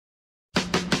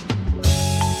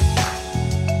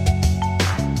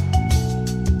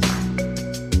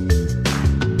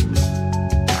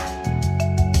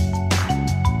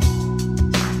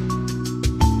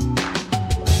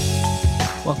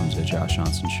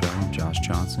Johnson Show. I'm Josh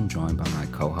Johnson, joined by my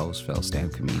co-host, fellow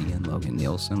stand-up comedian Logan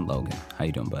Nielsen. Logan, how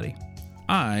you doing, buddy?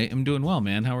 I am doing well,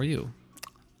 man. How are you?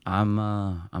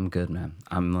 I'm good, man.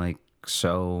 I'm like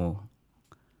so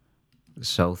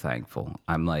thankful.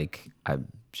 I've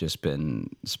just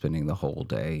been spending the whole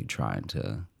day trying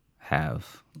to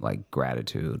have like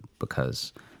gratitude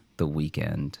because the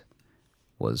weekend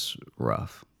was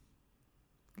rough.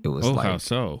 It was how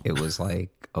so? It was like,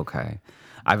 okay,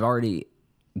 I've already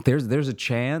there's a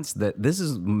chance that this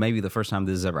is maybe the first time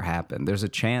this has ever happened. There's a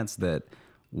chance that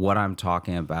what I'm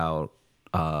talking about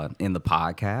in the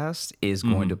podcast is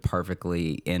going to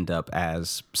perfectly end up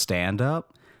as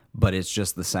stand-up, but it's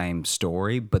just the same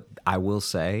story. But I will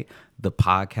say the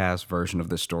podcast version of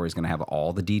the story is going to have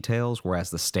all the details, whereas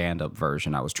the stand-up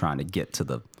version, I was trying to get to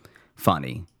the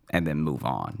funny and then move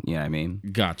on. You know what I mean?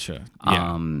 Gotcha.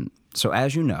 Yeah. So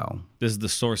as you know, This is the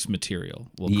source material.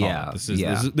 We'll call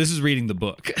it. This is reading the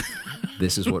book.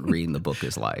 this is what reading the book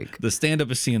is like. The stand-up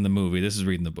is seeing the movie. This is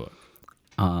reading the book.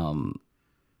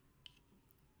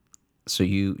 So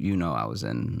you know I was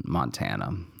in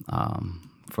Montana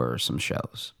for some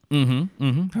shows.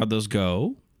 How'd those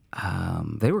go?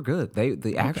 They were good.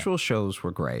 The actual shows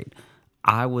were great.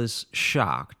 I was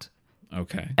shocked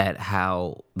at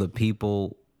how the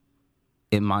people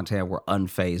in Montana were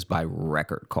unfazed by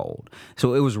record cold.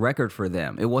 So it was record for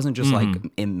them. It wasn't just like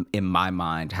in my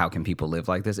mind, how can people live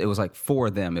like this? It was like for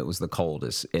them, it was the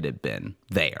coldest it had been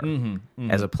there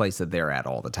as a place that they're at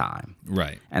all the time.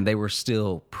 Right. And they were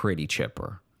still pretty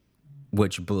chipper,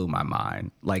 which blew my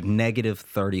mind. Like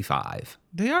 -35.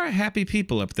 They are happy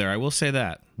people up there. I will say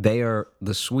that. They are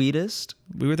the sweetest.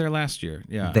 We were there last year.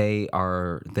 Yeah. They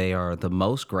are the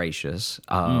most gracious.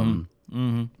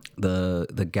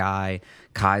 The guy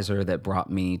Kaiser that brought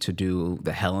me to do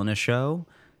the Helena show,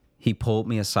 he pulled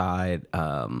me aside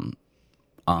on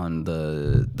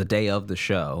the day of the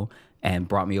show and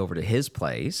brought me over to his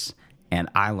place, and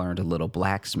I learned a little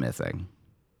blacksmithing.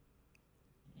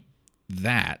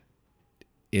 That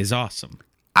is awesome.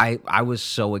 I was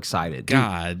so excited. Dude,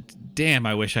 God damn,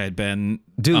 I wish I had been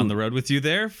on the road with you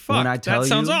there. Fuck, when I tell that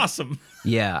sounds you, awesome.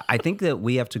 Yeah, I think that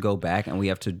we have to go back and we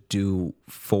have to do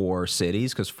 4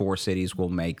 cities because 4 cities will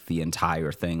make the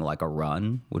entire thing like a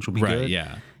run, which will be good.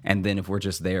 Yeah. And then if we're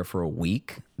just there for a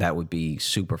week, that would be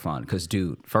super fun. Because,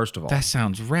 dude, first of all, That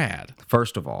sounds rad.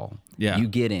 you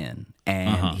get in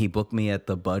and he booked me at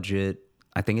the Budget.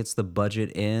 I think it's the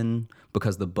Budget Inn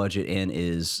because the Budget Inn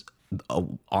is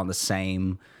on the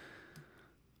same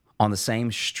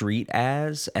street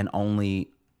as and only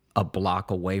a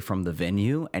block away from the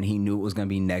venue, and he knew it was going to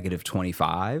be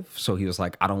 -25, so he was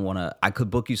like, I could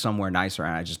book you somewhere nicer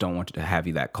and I just don't want to have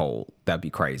you that cold. That'd be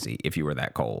crazy if you were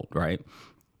that cold, right?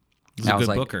 This is a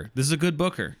good booker. This is a good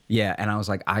booker. Yeah, and I was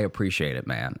like, I appreciate it,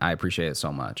 man. I appreciate it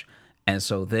so much. And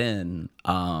so then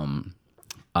I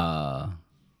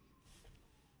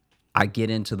get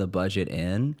into the Budget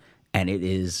Inn, and it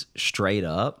is straight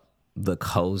up the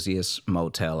coziest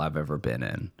motel I've ever been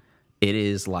in. It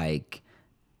is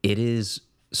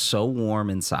so warm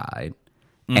inside,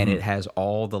 and it has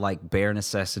all the like bare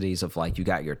necessities of like you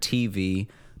got your TV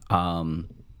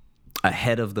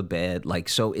ahead of the bed. Like,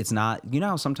 so it's not, you know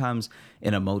how sometimes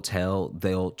in a motel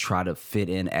they'll try to fit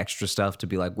in extra stuff to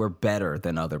be like, we're better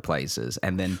than other places.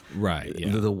 And then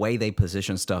the way they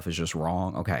position stuff is just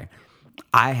wrong. Okay.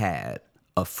 I had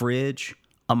a fridge,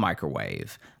 a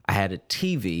microwave. I had a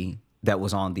TV that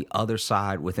was on the other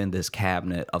side within this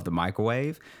cabinet of the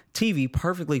microwave. TV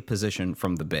perfectly positioned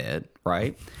from the bed,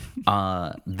 right?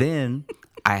 Then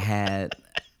I had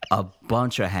a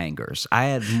bunch of hangers. I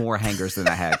had more hangers than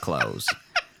I had clothes.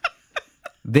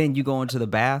 Then you go into the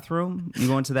bathroom. You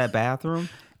go into that bathroom,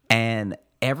 and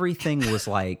everything was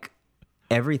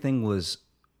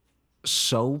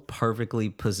so perfectly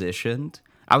positioned.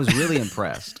 I was really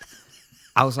impressed.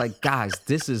 I was like, guys,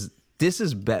 the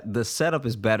setup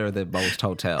is better than most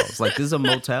hotels. Like, this is a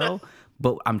motel,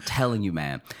 but I'm telling you,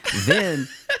 man. Then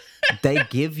they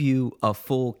give you a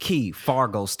full key,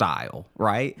 Fargo style,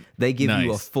 right? They give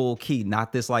you a full key,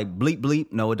 not this like bleep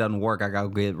bleep. No, it doesn't work. I gotta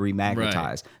get remagnetized.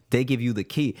 Right. They give you the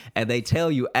key, and they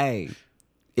tell you, hey,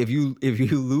 if you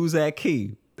lose that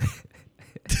key,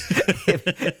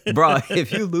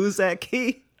 if you lose that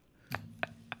key,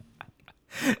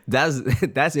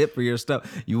 that's it for your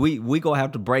stuff. We gonna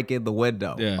have to break in the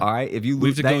window. Yeah. All right. If you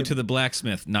lose, we have to go to the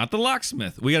blacksmith, not the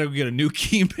locksmith. We gotta go get a new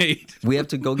key made. We have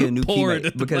to go get a new key made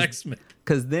at the blacksmith.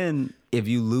 Because then, if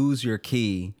you lose your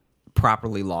key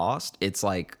properly lost, it's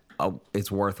like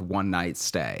it's worth one night's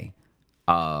stay.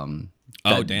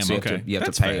 Oh, damn. So Okay. You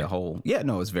have to pay a whole. Yeah,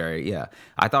 no, it's very, yeah.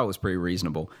 I thought it was pretty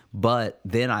reasonable. But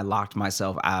then I locked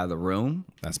myself out of the room.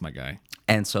 That's my guy.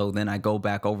 And so then I go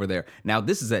back over there. Now,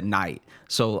 this is at night.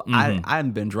 So I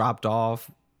hadn't been dropped off.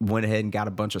 Went ahead and got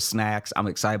a bunch of snacks. I'm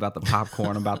excited about the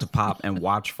popcorn I'm about to pop and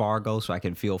watch Fargo so I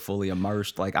can feel fully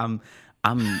immersed. Like I'm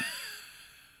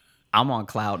on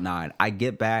cloud nine. I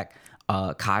get back,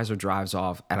 Kaiser drives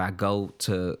off, and I go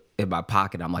to in my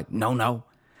pocket. I'm like, no.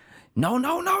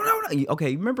 Okay,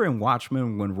 you remember in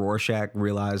Watchmen when Rorschach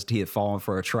realized he had fallen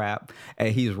for a trap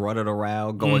and he's running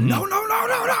around going, no.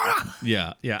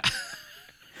 Yeah.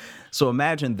 So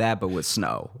imagine that, but with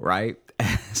snow, right?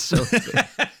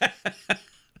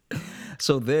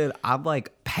 So then I'm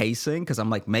like pacing because I'm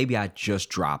like, maybe I just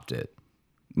dropped it.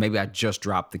 Maybe I just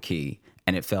dropped the key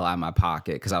and it fell out of my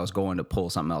pocket because I was going to pull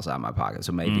something else out of my pocket.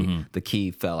 So maybe the key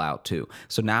fell out too.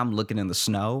 So now I'm looking in the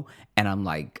snow and I'm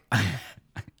like,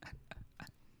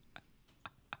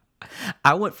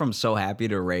 I went from so happy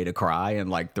to ready to cry in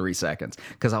like 3 seconds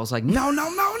because I was like, no.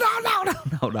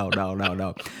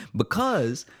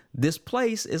 Because this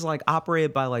place is like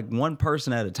operated by like one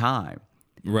person at a time.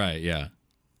 Right, yeah.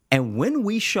 And when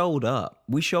we showed up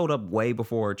way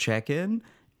before check-in,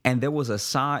 and there was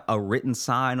a written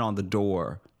sign on the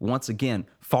door. Once again,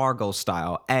 Fargo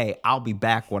style. Hey, I'll be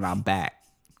back when I'm back.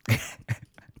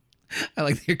 I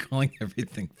like that you're calling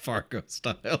everything Fargo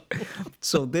style.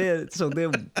 So then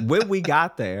when we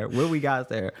got there,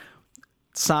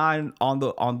 sign on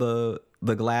the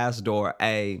glass door,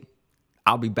 hey,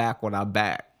 I'll be back when I'm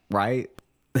back, right?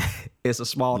 It's a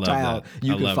small town. That.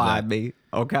 You can find me,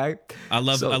 okay? I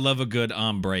love a good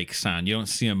on break sign. You don't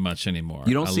see them much anymore.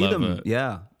 You don't see them,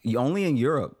 yeah. Only in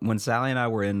Europe. When Sally and I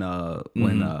were in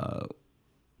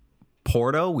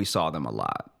Porto, we saw them a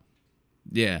lot.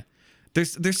 Yeah.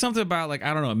 There's something about, like,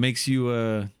 I don't know, it makes you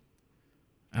I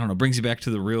don't know, brings you back to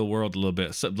the real world a little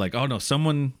bit. So, like, oh no,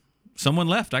 someone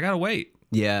left. I gotta wait.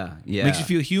 Yeah. Makes you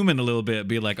feel human a little bit.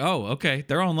 Be like, oh, okay,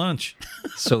 they're on lunch.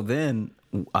 So then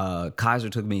Kaiser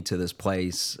took me to this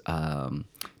place down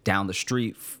the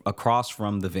street, across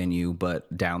from the venue,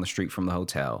 but down the street from the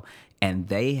hotel, and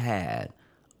they had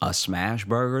a smash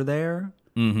burger there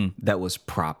that was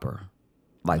proper,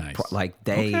 like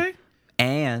nice.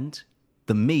 And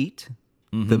the meat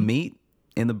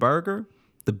in the burger,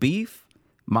 the beef,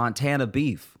 Montana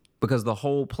beef, because the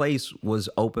whole place was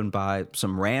opened by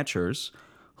some ranchers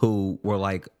who were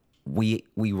like, we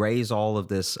raise all of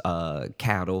this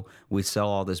cattle, we sell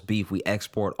all this beef, we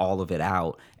export all of it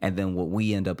out, and then what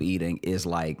we end up eating is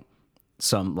like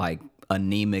some like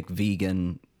anemic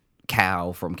vegan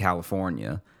cow from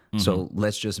California. So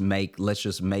let's just make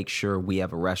sure we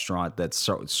have a restaurant that's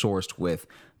sourced with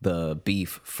the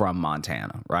beef from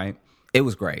Montana, right? It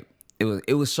was great.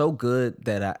 It was so good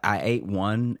that I ate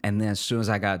one, and then as soon as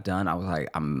I got done, I was like,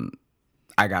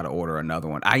 I got to order another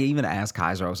one. I even asked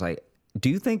Kaiser, I was like, do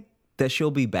you think that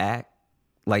she'll be back?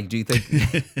 Like, do you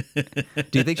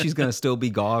think she's gonna still be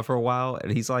gone for a while? And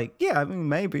he's like, yeah, I mean,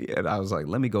 maybe. And I was like,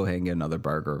 let me go ahead and get another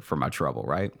burger for my trouble,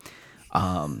 right?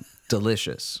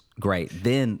 Delicious, great.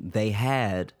 Then they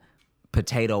had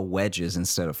potato wedges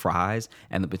instead of fries,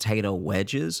 and the potato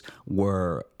wedges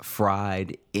were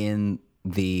fried in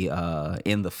the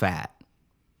fat.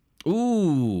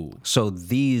 Ooh! So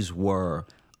these were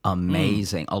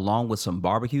amazing, along with some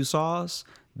barbecue sauce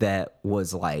that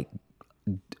was like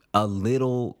a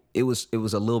little. It was a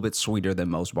little bit sweeter than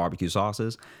most barbecue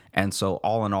sauces, and so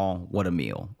all in all, what a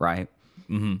meal, right?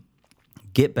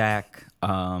 Get back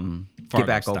over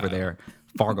there,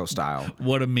 Fargo style.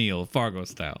 What a meal, Fargo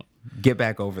style. Get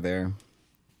back over there.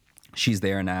 She's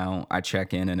there now. I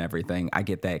check in and everything. I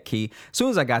get that key. As soon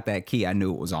as I got that key, I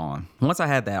knew it was on. Once I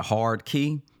had that hard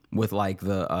key with like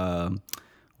the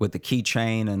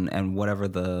keychain and whatever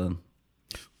the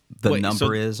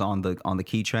number is on the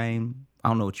keychain. I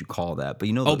don't know what you call that, but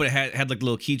you know. But it had like a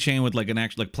little keychain with like an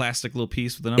actual like plastic little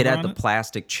piece with the number on it. It had the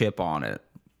plastic chip on it.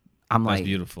 That's like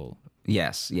beautiful.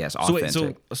 Yes,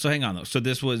 authentic. So hang on though. So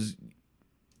this was.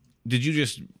 Did you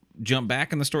just jump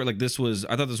back in the story? Like this was.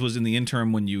 I thought this was in the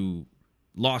interim when you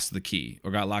lost the key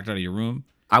or got locked out of your room.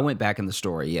 I went back in the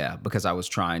story, yeah, because I was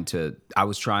trying to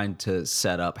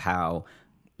set up how.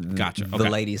 Gotcha. The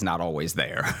lady's not always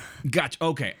there. Gotcha.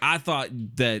 Okay, I thought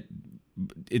that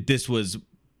this was.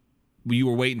 You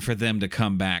were waiting for them to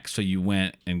come back, so you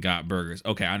went and got burgers.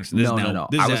 Okay, I understand. No.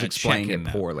 I was explaining it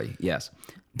poorly. Yes.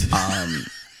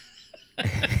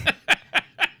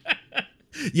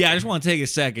 Yeah, I just want to take a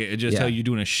second and just tell you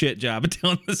doing a shit job of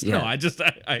telling this. Yeah. No,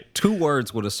 I 2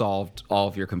 words would have solved all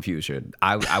of your confusion.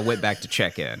 I went back to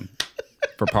check in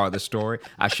for part of the story.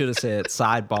 I should have said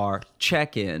sidebar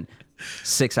check in.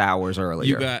 6 hours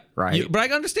earlier. Right. But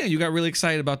I understand you got really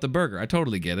excited about the burger. I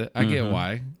totally get it. I get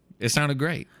why. It sounded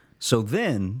great. So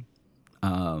then,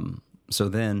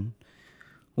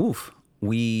 oof,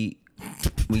 we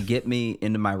get me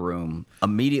into my room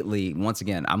immediately. Once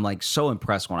again, I'm like so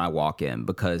impressed when I walk in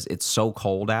because it's so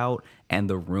cold out and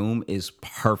the room is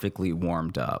perfectly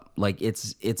warmed up. Like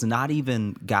it's not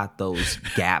even got those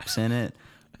gaps in it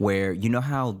where you know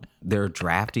how there are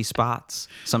drafty spots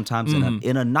sometimes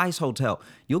in a nice hotel.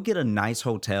 You'll get a nice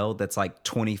hotel that's like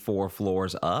 24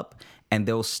 floors up. And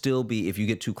there'll still be, if you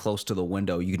get too close to the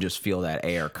window, you can just feel that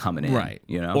air coming in. Right.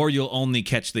 You know? Or you'll only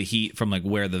catch the heat from like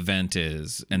where the vent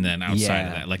is. And then outside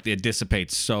of that, like it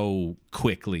dissipates so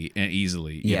quickly and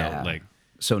easily. You know, like.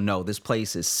 So no, this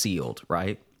place is sealed,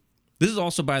 right? This is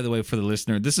also, by the way, for the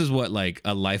listener, this is what like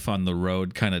a life on the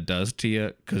road kind of does to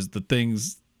you. Because the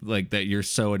things like that you're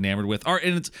so enamored with are,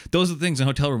 and it's, those are the things in a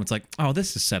hotel room. It's like, oh,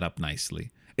 this is set up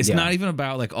nicely. It's not even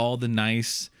about like all the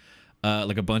nice,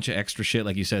 like a bunch of extra shit,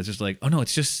 like you said. It's just like, oh no,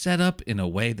 it's just set up in a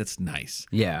way that's nice.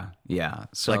 Yeah, yeah.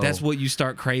 So like that's what you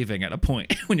start craving at a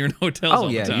point when you're in hotels. Oh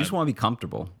all yeah, the time. you just want to be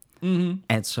comfortable. Mm-hmm.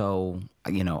 And so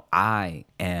I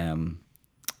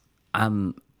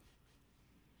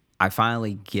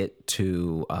finally get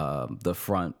to the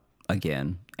front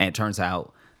again, and it turns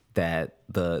out that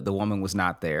the woman was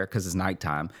not there because it's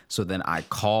nighttime. So then I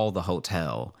call the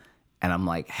hotel, and I'm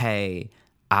like, hey,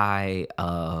 I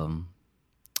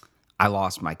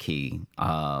lost my key.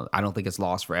 I don't think it's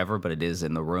lost forever, but it is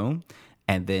in the room.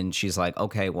 And then she's like,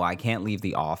 okay, well, I can't leave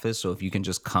the office. So if you can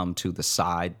just come to the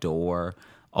side door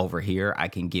over here, I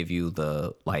can give you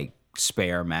the like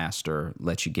spare master,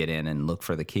 let you get in and look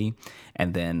for the key.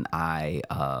 And then I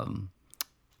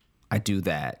do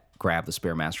that, grab the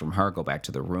spare master from her, go back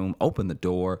to the room, open the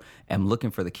door, am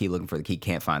looking for the key,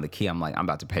 can't find the key. I'm like, I'm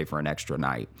about to pay for an extra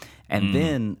night. And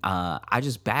then I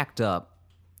just backed up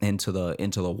into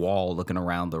the wall, looking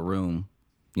around the room,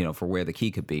 for where the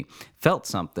key could be. Felt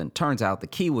something. Turns out the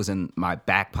key was in my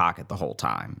back pocket the whole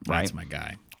time. Right? That's my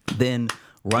guy. Then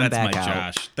run back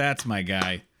out. Josh. That's my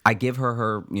guy. I give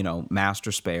her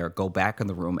master spare, go back in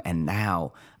the room, and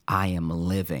now I am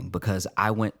living because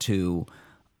I went to,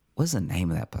 what's the name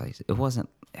of that place? It wasn't,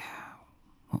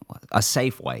 a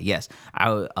Safeway. Yes.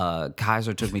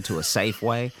 Kaiser took me to a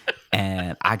Safeway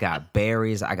and I got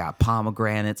berries, I got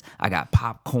pomegranates, I got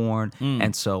popcorn.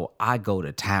 And so I go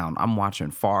to town. I'm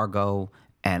watching Fargo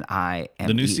and I am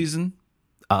the new season?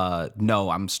 No,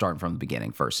 I'm starting from the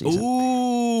beginning, first season.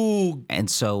 Ooh. And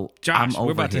so Josh,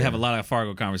 we're about to have a lot of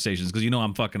Fargo conversations because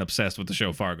I'm fucking obsessed with the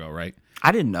show Fargo, right?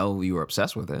 I didn't know you were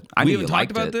obsessed with it. We haven't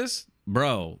talked about this?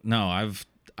 Bro, no,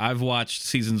 I've watched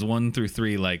seasons 1 through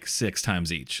 3 like 6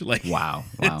 times each. Like wow.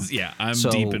 Yeah, I'm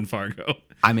deep in Fargo.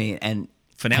 I mean, and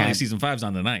finale season 5's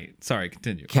on tonight. Sorry,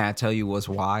 continue. Can I tell you what's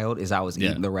wild is I was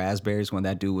eating the raspberries when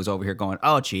that dude was over here going,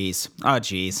 oh geez, oh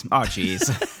geez, oh geez.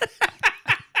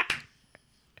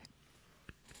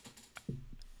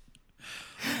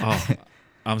 Oh,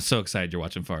 I'm so excited you're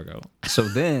watching Fargo. So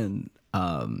then,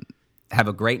 have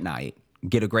a great night,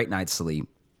 get a great night's sleep.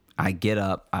 I get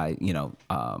up,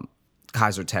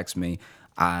 Kaiser texts me.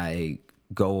 I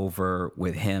go over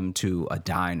with him to a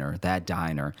diner. That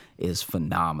diner is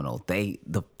phenomenal.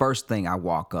 The first thing I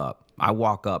walk up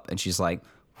and she's like,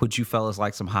 would you fellas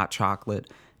like some hot chocolate?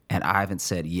 And I haven't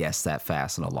said yes that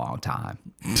fast in a long time.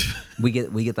 we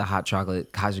get the hot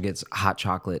chocolate. Kaiser gets hot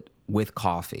chocolate with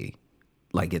coffee.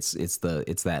 Like it's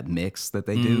that mix that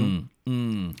they do.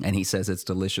 And he says it's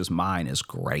delicious. Mine is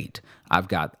great. I've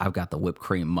got the whipped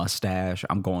cream mustache.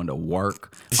 I'm going to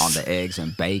work on the eggs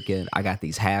and bacon. I got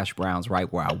these hash browns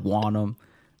right where I want them.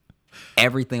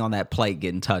 Everything on that plate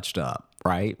getting touched up,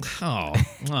 right? Oh,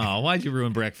 why'd you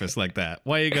ruin breakfast like that?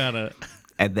 Why you gotta?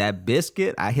 And that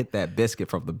biscuit, I hit that biscuit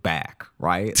from the back,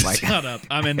 right? Like, shut up.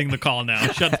 I'm ending the call now.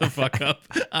 Shut the fuck up.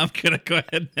 I'm gonna go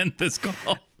ahead and end this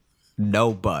call.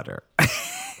 No butter.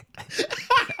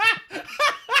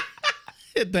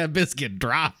 Hit that biscuit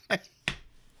dry.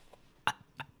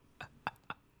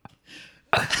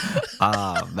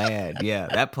 Oh man, yeah,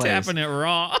 that place. Tapping it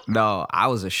raw. No, I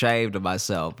was ashamed of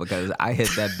myself because I hit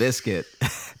that biscuit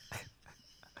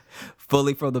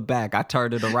fully from the back. I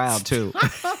turned it around too.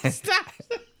 Stop.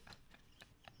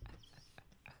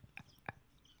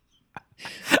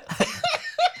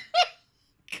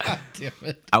 God damn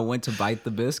it. I went to bite the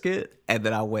biscuit and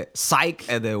then I went psych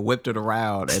and then whipped it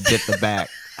around and bit the back.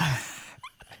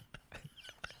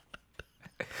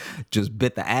 Just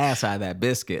bit the ass out of that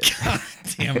biscuit. God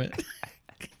damn it.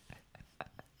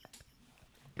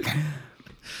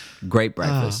 Great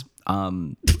breakfast.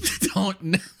 Don't.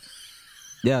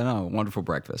 Yeah, no, wonderful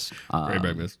breakfast. Great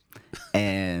breakfast.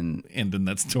 And then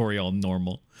that story all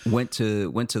normal. went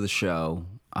to the show.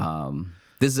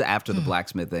 This is after the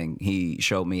blacksmith thing. He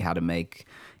showed me how to make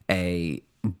a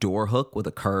door hook with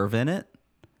a curve in it.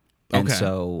 And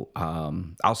so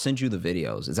I'll send you the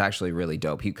videos. It's actually really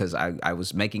dope because I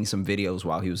was making some videos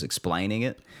while he was explaining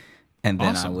it, and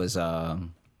then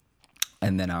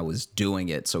I was doing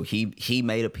it. So he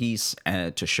made a piece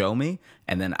to show me,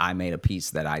 and then I made a piece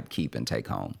that I'd keep and take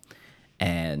home,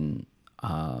 and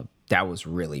that was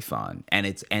really fun.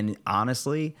 And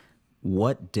honestly,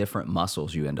 what different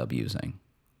muscles you end up using?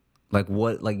 Like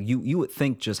you would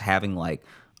think just having like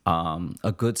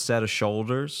a good set of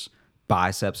shoulders,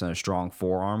 biceps, and a strong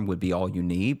forearm would be all you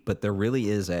need, but there really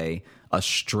is a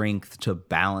strength to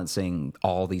balancing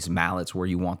all these mallets where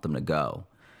you want them to go.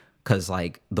 Because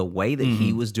like the way that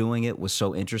he was doing it was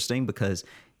so interesting because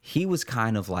he was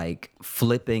kind of like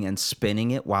flipping and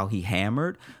spinning it while he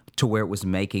hammered to where it was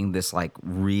making this like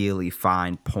really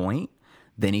fine point.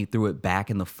 Then he threw it back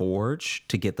in the forge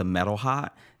to get the metal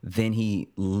hot. Then he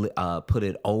put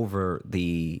it over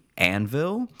the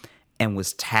anvil and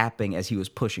was tapping as he was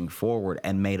pushing forward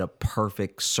and made a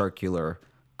perfect circular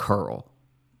curl.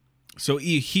 So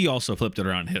he also flipped it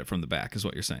around and hit it from the back, is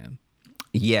what you're saying?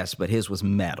 Yes, but his was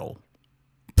metal.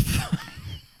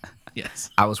 Yes.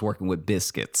 I was working with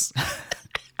biscuits.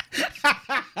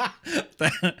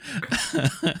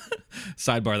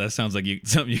 Sidebar, that sounds like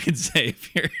something you can say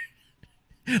if you're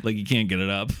like you can't get it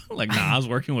up. Like, nah, I was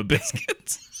working with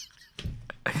biscuits.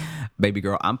 Baby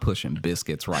girl, I'm pushing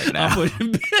biscuits right now. I'm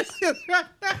pushing biscuits right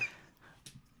now.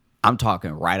 I'm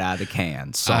talking right out of the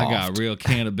can. Soft. I got a real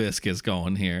can of biscuits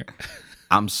going here.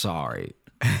 I'm sorry.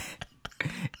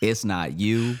 It's not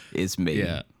you, it's me.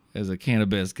 Yeah, there's a can of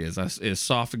biscuits. It's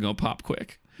soft and gonna pop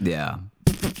quick. Yeah.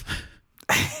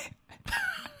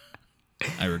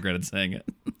 I regretted saying it.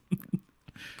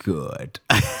 Good.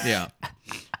 Yeah.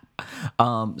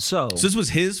 So this was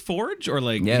his forge, or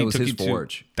like it was his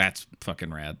forge. That's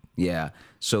fucking rad. Yeah.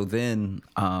 So then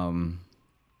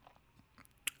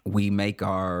we make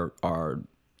our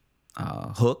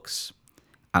hooks.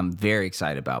 I'm very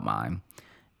excited about mine,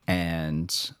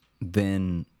 and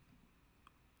then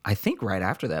I think right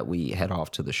after that we head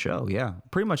off to the show. Yeah,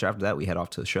 pretty much after that we head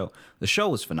off to the show. The show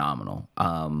was phenomenal.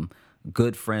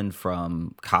 Good friend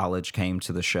from college came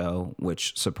to the show,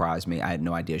 which surprised me. I had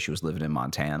no idea she was living in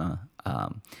Montana.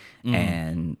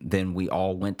 And then we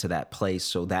all went to that place.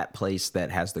 So that place that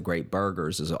has the great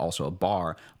burgers is also a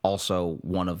bar, also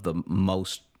one of the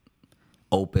most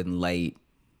open late,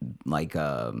 like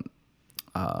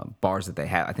bars that they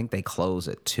have. I think they close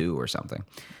at 2 or something.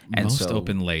 And most so,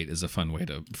 open late is a fun way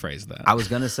to phrase that. I was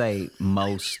gonna say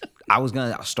most. I was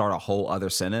gonna start a whole other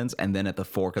sentence, and then at the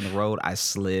fork in the road, I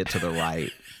slid to the right.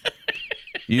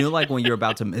 You know, like when you're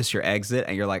about to miss your exit,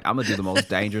 and you're like, "I'm gonna do the most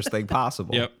dangerous thing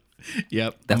possible."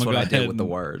 Yep. That's what I did with the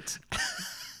words.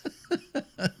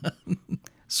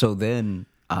 So then,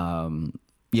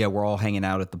 we're all hanging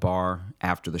out at the bar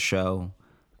after the show,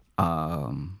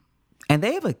 and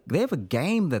they have a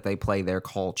game that they play there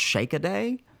called Shake a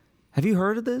Day. Have you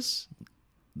heard of this?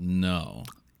 No.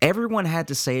 Everyone had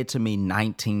to say it to me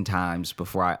 19 times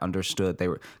before I understood they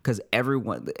were, because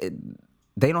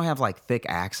they don't have like thick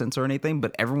accents or anything,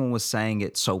 but everyone was saying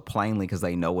it so plainly because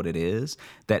they know what it is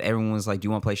that everyone was like, "Do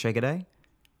you want to play Shake a Day?"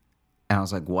 And I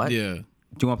was like, "What? Yeah. Do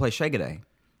you want to play Shake a Day?"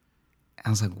 And I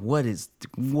was like,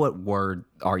 what word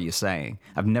are you saying?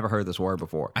 I've never heard this word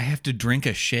before. I have to drink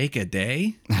a shake a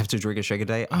day? I have to drink a shake a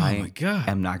day? Oh my God.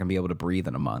 I'm not going to be able to breathe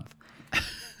in a month.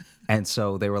 And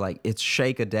so they were like, "It's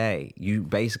shake a day. You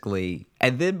basically,"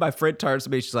 and then my friend turns to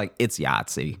me, she's like, "It's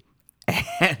Yahtzee."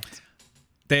 And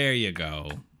there you go.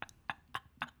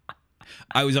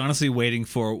 I was honestly waiting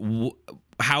for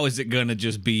how is it going to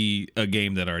just be a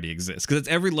game that already exists? Because it's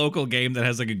every local game that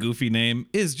has like a goofy name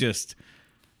is just,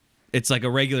 it's like a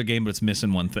regular game, but it's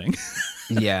missing one thing.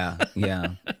 Yeah.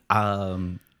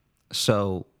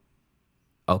 So,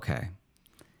 okay.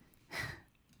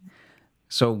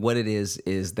 So what it is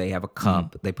they have a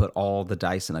cup. They put all the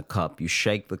dice in a cup. You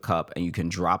shake the cup, and you can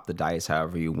drop the dice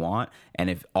however you want. And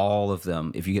if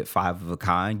you get 5 of a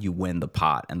kind, you win the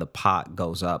pot. And the pot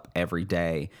goes up every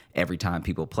day, every time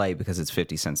people play, because it's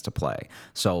 50 cents to play.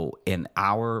 So in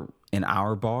our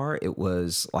bar, it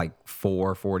was like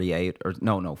 $4.48 or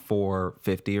no,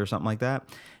 $4.50 or something like that.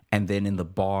 And then in the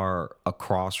bar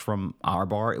across from our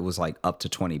bar, it was like up to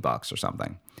 $20 or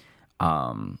something.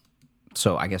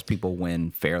 So I guess people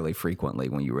win fairly frequently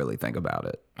when you really think about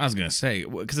it. I was going to say,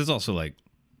 because it's also like,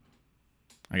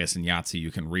 I guess in Yahtzee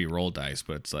you can re-roll dice,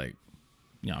 but it's like,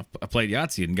 I played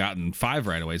Yahtzee and gotten 5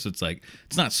 right away. So it's like,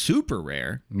 it's not super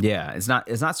rare. Yeah, it's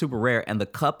not super rare, and the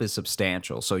cup is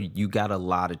substantial, so you got a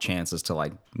lot of chances to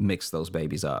like mix those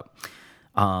babies up.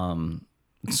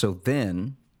 So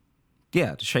then,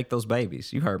 yeah, to shake those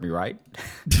babies. You heard me right.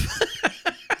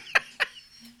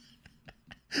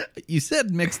 You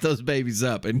said mix those babies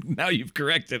up, and now you've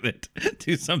corrected it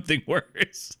to something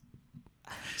worse.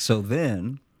 So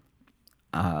then,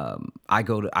 I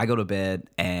go to bed,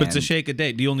 and But it's a shake a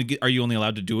day. Are you only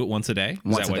allowed to do it once a day?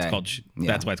 Once a why day. it's called?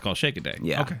 That's why it's called shake a day.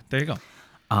 Yeah. Okay, there you go.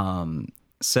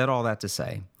 Said all that to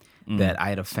say that I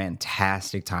had a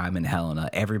fantastic time in Helena.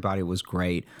 Everybody was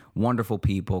great, wonderful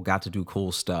people, got to do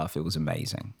cool stuff. It was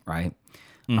amazing, right?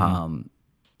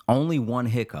 Only one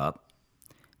hiccup,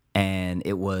 and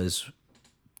it was,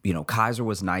 Kaiser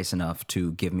was nice enough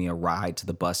to give me a ride to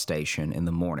the bus station in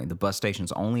the morning. The bus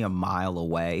station's only a mile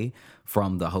away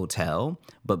from the hotel,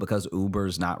 but because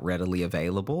Uber's not readily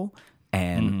available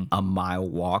and a mile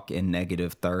walk in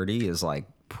 -30 is like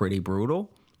pretty brutal.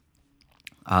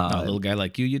 A little guy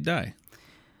like you'd die.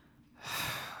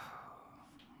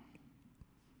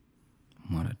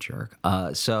 What a jerk.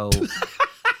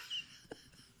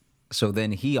 So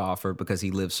then he offered, because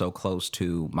he lives so close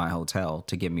to my hotel,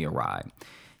 to give me a ride.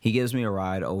 He gives me a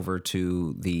ride over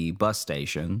to the bus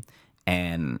station,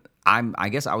 and I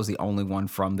guess I was the only one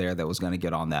from there that was going to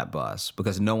get on that bus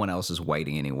because no one else is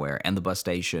waiting anywhere, and the bus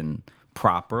station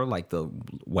proper, like the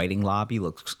waiting lobby,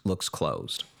 looks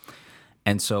closed.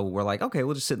 And so we're like, okay,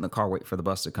 we'll just sit in the car, wait for the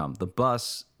bus to come. The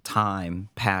bus time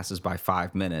passes by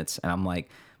 5 minutes, and I'm like,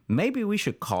 maybe we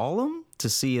should call him to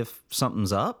see if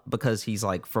something's up, because he's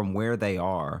like, from where they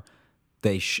are,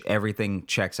 everything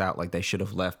checks out, like they should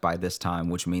have left by this time,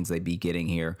 which means they'd be getting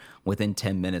here within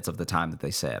 10 minutes of the time that they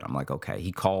said. I'm like, okay.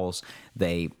 He calls,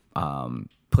 they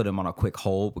put him on a quick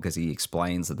hold because he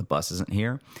explains that the bus isn't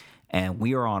here, and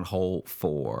we are on hold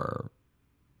for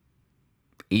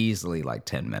easily like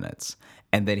 10 minutes.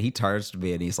 And then he turns to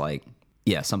me and he's like,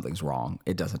 yeah, something's wrong.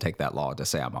 It doesn't take that long to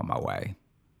say I'm on my way.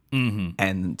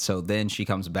 And so then she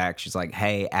comes back. She's like,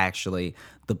 hey, actually,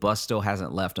 the bus still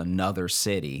hasn't left another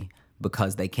city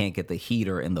because they can't get the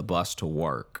heater in the bus to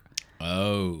work.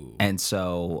 Oh. And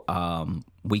so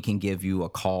we can give you a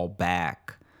call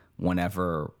back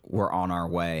whenever we're on our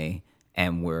way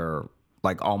and we're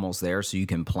like almost there, so you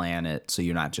can plan it so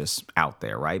you're not just out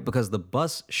there, right? Because the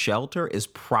bus shelter is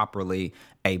properly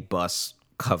a bus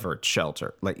covered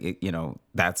shelter. Like,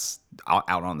 that's out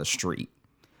on the street.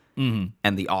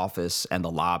 And the office and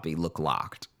the lobby look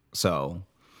locked. So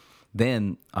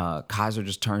then Kaiser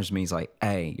just turns to me. He's like,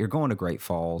 hey, you're going to Great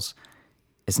Falls.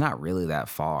 It's not really that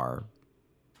far.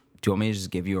 Do you want me to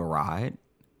just give you a ride?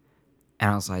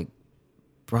 And I was like,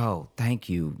 bro, thank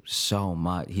you so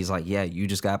much. He's like, yeah, you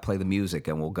just got to play the music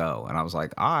and we'll go. And I was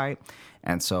like, all right.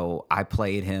 And so I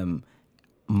played him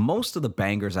most of the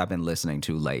bangers I've been listening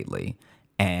to lately.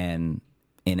 And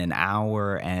in an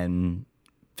hour and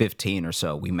 15 or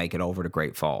so, we make it over to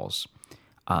Great Falls,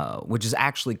 which is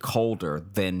actually colder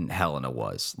than Helena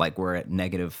was. Like, we're at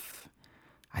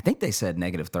I think they said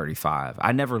 -35.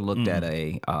 I never looked at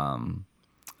an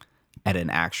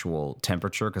actual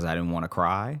temperature because I didn't want to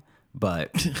cry, but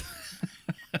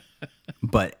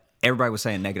everybody was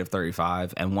saying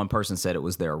 -35, and one person said it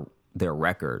was their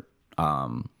record,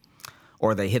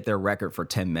 or they hit their record for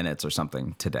 10 minutes or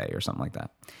something today or something like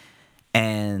that.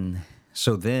 And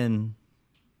so then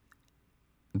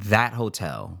that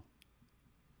hotel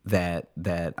that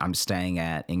I'm staying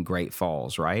at in Great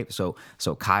Falls, right? So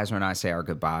Kaiser and I say our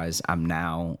goodbyes. I'm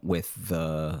now with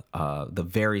the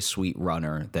very sweet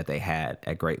runner that they had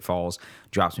at Great Falls.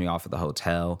 Drops me off at the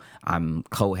hotel. I'm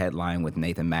co-headlining with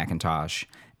Nathan McIntosh,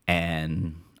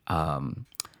 and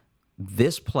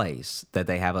this place that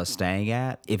they have us staying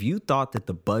at. If you thought that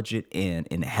the Budget Inn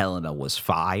in Helena was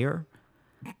fire,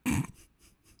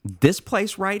 this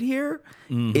place right here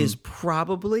is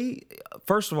probably,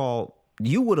 first of all,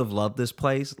 you would have loved this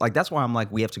place. Like, that's why I'm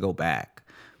like, we have to go back.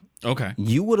 Okay.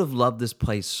 You would have loved this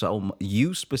place so much.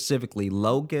 You specifically,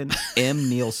 Logan M.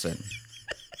 Nielsen,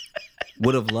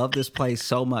 would have loved this place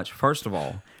so much. First of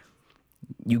all,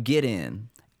 you get in,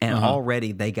 and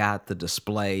already they got the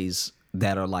displays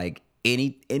that are like,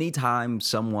 anytime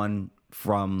someone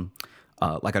from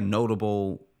like a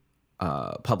notable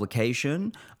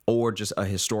publication or just a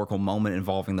historical moment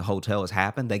involving the hotel has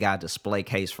happened, they got a display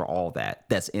case for all that.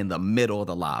 That's in the middle of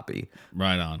the lobby.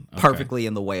 Right on. Okay. Perfectly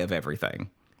in the way of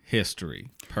everything. History.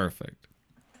 Perfect.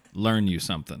 Learn you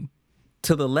something.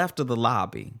 To the left of the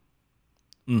lobby,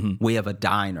 we have a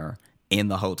diner in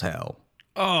the hotel.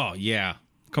 Oh, yeah.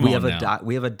 Come on now.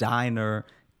 We have a diner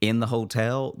in the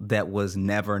hotel that was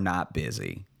never not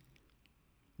busy.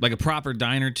 Like a proper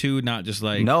diner too, not just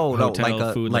like no,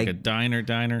 hotel food, like a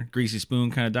diner, greasy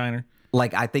spoon kind of diner.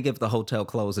 Like, I think if the hotel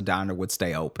closed, the diner would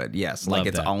stay open. Yes, Love like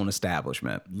its that. own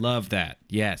establishment. Love that.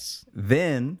 Yes.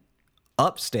 Then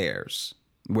upstairs,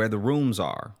 where the rooms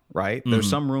are, right? There's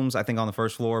some rooms, I think, on the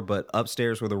first floor, but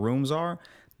upstairs where the rooms are,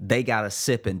 they got a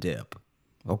sip and dip.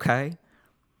 Okay?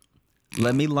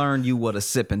 Let me learn you what a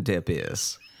sip and dip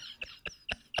is.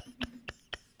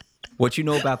 What you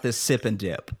know about this sip and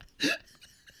dip?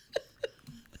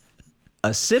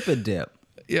 A sip and dip.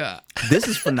 Yeah. This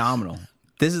is phenomenal.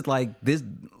 This is like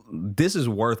this is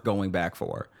worth going back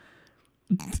for.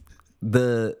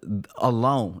 Even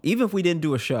if we didn't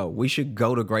do a show, we should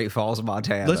go to Great Falls,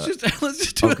 Montana. Let's just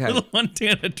do a little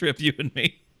Montana trip, you and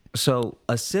me. So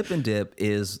a sip and dip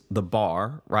is the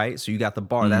bar, right? So you got the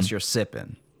bar, that's your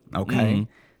sipping. Okay.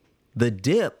 The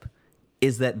dip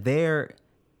is that there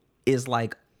is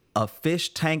like a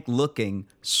fish tank looking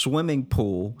swimming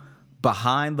pool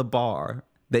behind the bar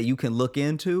that you can look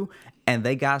into, and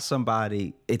they got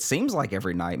somebody, it seems like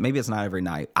every night, maybe it's not every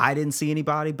night. I didn't see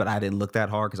anybody, but I didn't look that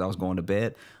hard because I was going to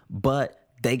bed. But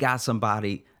they got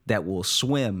somebody that will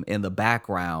swim in the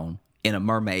background in a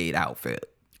mermaid outfit.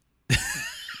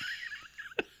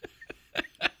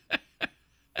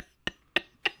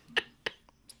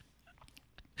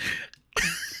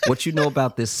 What you know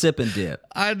about this sip and dip?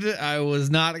 I was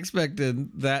not expecting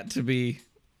that to be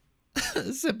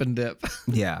sip and dip.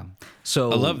 Yeah.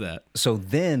 So I love that. So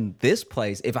then this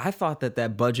place, if I thought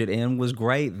that budget inn was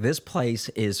great, this place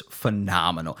is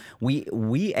phenomenal.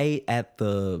 We ate at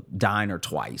the diner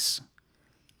twice.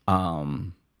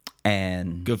 And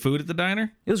Good food at the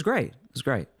diner? it was great. It was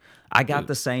great. I got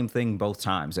the same thing both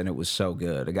times, and it was so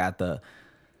good. I got the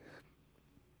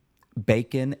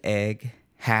bacon, egg,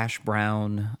 hash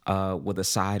brown with a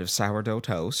side of sourdough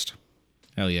toast.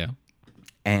 Hell yeah.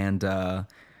 And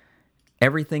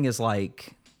everything is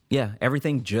like,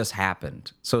 everything just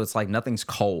happened. So it's like nothing's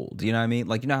cold. You know what I mean?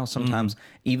 Like, you know how sometimes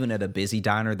even at a busy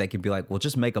diner, they could be like, well,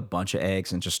 just make a bunch of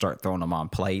eggs and just start throwing them on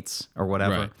plates or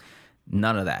whatever. Right.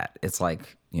 None of that. It's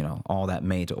like, all that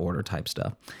made to order type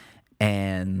stuff.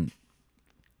 And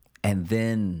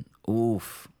then,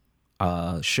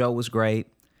 show was great.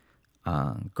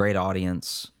 Great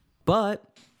audience.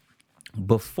 But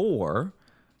before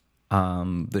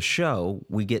the show,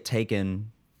 we get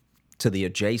taken to the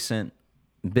adjacent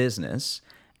business,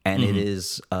 and it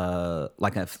is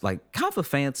like kind of a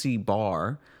fancy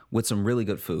bar with some really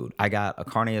good food. I got a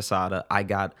carne asada. I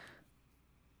got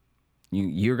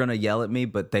you're gonna yell at me,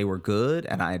 but they were good,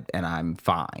 and I'm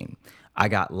fine. I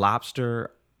got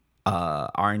lobster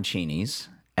arancinis,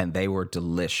 and they were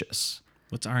delicious.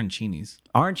 What's arancinis?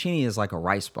 Arancini is like a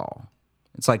rice ball.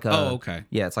 It's like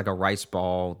it's like a rice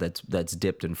ball that's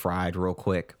dipped and fried real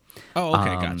quick. Oh,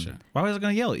 okay, gotcha. Why was I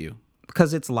gonna yell at you?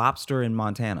 Because it's lobster in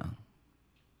Montana.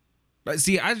 But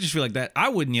see, I just feel like that. I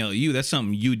wouldn't yell at you. That's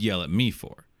something you'd yell at me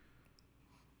for.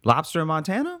 Lobster in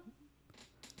Montana?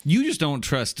 You just don't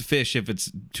trust fish if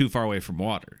it's too far away from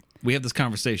water. We have this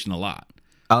conversation a lot.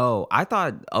 Oh, I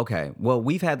thought, okay. Well,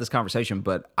 we've had this conversation,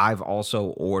 but I've also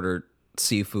ordered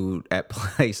seafood at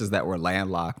places that were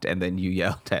landlocked, and then you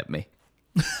yelled at me.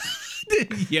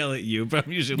 Didn't yell at you, but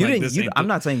I'm usually I'm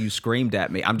not saying you screamed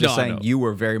at me. I'm just saying you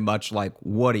were very much like,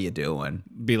 what are you doing?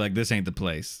 Be like, this ain't the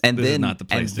place. And this then, is not the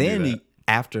place to do that.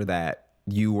 After that,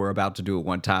 you were about to do it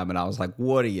one time, and I was like,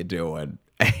 what are you doing?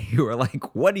 And you were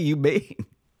like, what do you mean?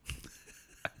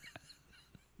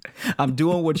 I'm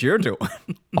doing what you're doing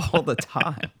all the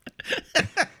time.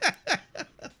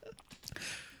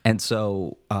 And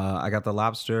so I got the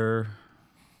lobster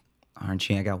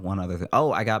arancini. I got one other thing.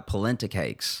 Oh, I got polenta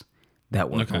cakes that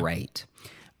were great.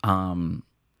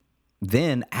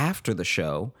 Then after the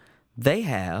show, they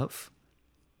have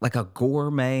like a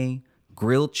gourmet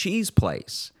grilled cheese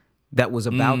place that was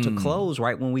about to close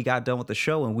right when we got done with the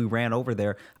show, and we ran over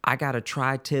there. I got a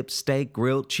tri-tip steak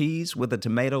grilled cheese with a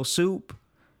tomato soup.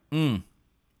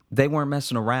 They weren't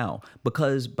messing around,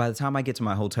 because by the time I get to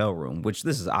my hotel room, which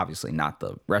this is obviously not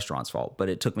the restaurant's fault, but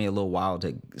it took me a little while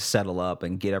to settle up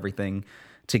and get everything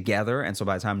together. And so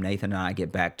by the time Nathan and I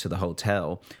get back to the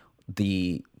hotel,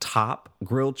 the top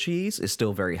grilled cheese is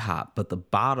still very hot, but the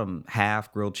bottom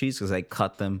half grilled cheese, because they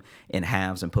cut them in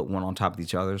halves and put one on top of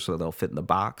each other so they'll fit in the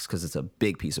box, because it's a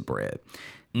big piece of bread.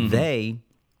 They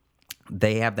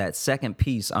have that second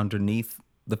piece underneath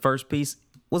the first piece.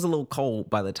 Was a little cold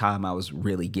by the time I was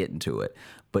really getting to it.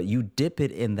 But you dip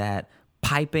it in that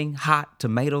piping hot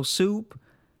tomato soup,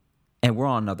 and we're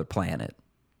on another planet.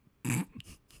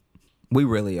 We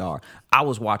really are. I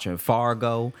was watching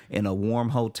Fargo in a warm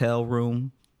hotel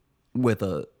room with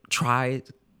a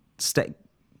tri-steak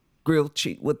grilled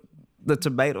cheese with The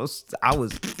tomatoes,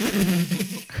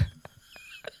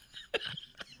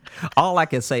 all I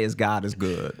can say is God is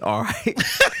good. All right.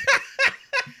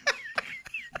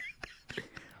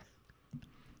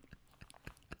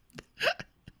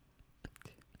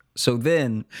 So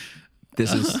then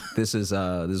this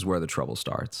is where the trouble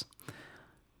starts.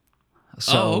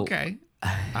 So okay.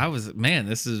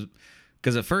 This is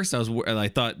because at first I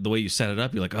thought the way you set it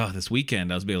up, you're like, oh, this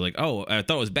weekend, I was like, oh, I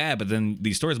thought it was bad, but then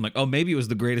these stories, I'm like, oh, maybe it was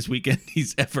the greatest weekend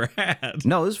he's ever had.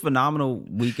 No, this is a phenomenal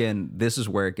weekend. This is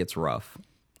where it gets rough.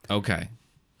 Okay.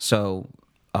 So,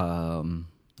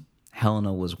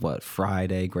 Helena was what,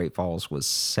 Friday? Great Falls was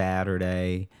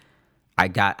Saturday. I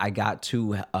got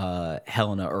to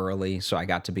Helena early, so I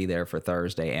got to be there for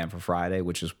Thursday and for Friday,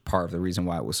 which is part of the reason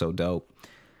why it was so dope.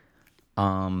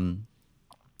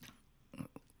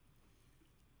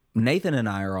 Nathan and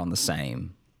I are on the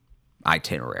same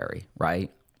itinerary,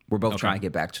 right? We're both trying to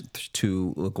get back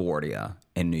to LaGuardia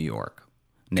in New York.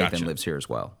 Nathan lives here as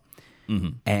well.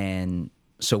 Mm-hmm. And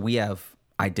so we have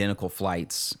identical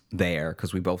flights there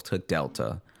because we both took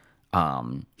Delta,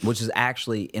 which is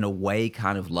actually, in a way,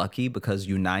 kind of lucky because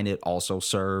United also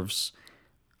serves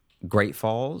Great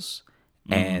Falls.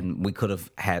 And we could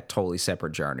have had totally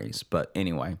separate journeys. But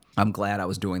anyway, I'm glad I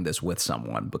was doing this with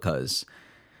someone because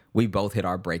we both hit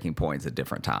our breaking points at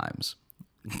different times.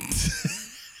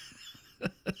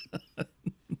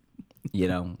 You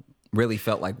know, really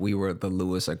felt like we were the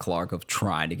Lewis and Clark of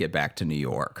trying to get back to New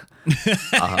York.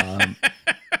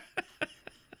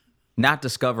 Not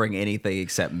discovering anything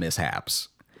except mishaps.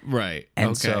 Right.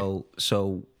 And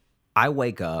so I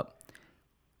wake up,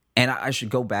 and I should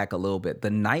go back a little bit. The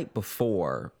night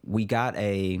before,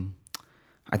 I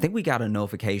think we got a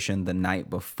notification the night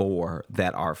before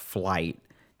that our flight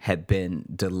had been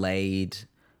delayed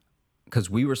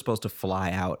because we were supposed to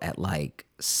fly out at like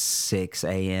 6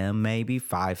 a.m. maybe,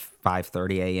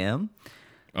 5:30 a.m.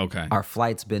 Okay. Our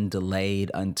flight's been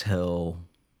delayed until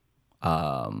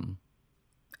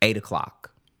 8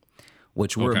 o'clock,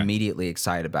 which we're immediately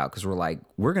excited about because we're like,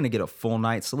 we're going to get a full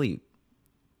night's sleep.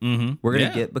 Mm-hmm. We're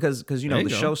going to get, because the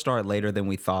show started later than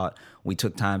we thought. We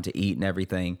took time to eat and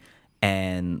everything.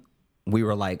 And we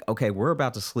were like, okay, we're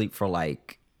about to sleep for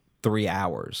like 3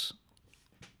 hours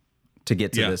to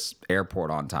get to this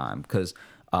airport on time. Because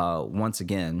once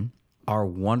again, our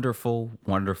wonderful,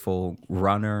 wonderful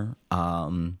runner,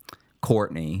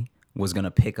 Courtney, was going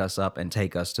to pick us up and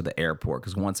take us to the airport.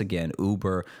 Because once again,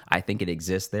 Uber, I think it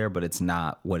exists there, but it's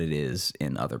not what it is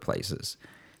in other places.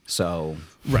 So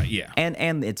right, yeah.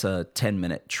 And it's a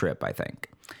 10-minute trip, I think,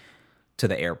 to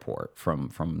the airport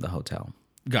from the hotel.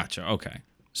 Gotcha. Okay.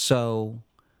 So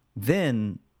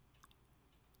then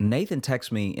Nathan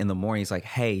texts me in the morning. He's like,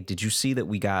 hey, did you see that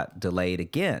we got delayed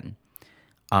again?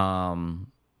 And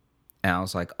I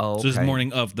was like, oh, okay. So this is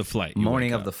morning of the flight.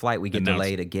 Morning of the flight, we get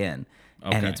delayed again.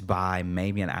 Okay. And it's by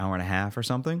maybe an hour and a half or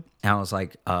something. And I was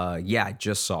like, yeah, I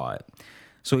just saw it.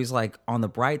 So he's like, on the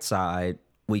bright side,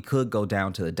 we could go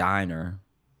down to the diner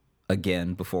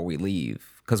again before we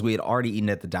leave because we had already eaten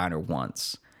at the diner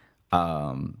once.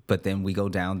 But then we go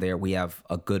down there, we have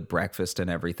a good breakfast and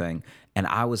everything. And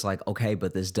I was like, okay,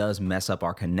 but this does mess up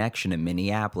our connection in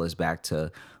Minneapolis back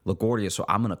to LaGuardia. So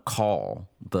I'm going to call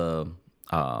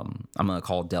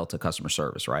Delta customer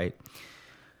service, right?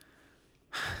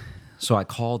 So I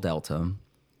call Delta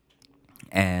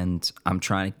and I'm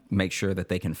trying to make sure that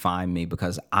they can find me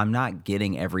because I'm not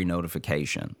getting every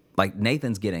notification. Like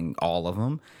Nathan's getting all of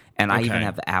them. And I even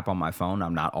have the app on my phone.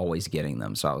 I'm not always getting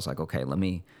them. So I was like, okay, let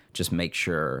me just make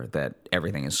sure that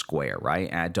everything is square, right?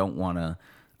 And I don't want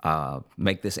to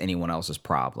make this anyone else's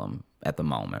problem at the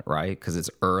moment, right? Because it's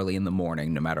early in the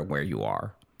morning, no matter where you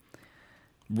are.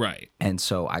 Right. And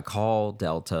so I call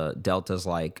Delta. Delta's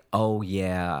like, oh,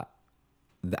 yeah.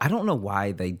 I don't know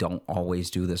why they don't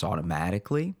always do this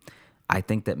automatically. I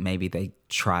think that maybe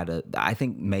I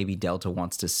think maybe Delta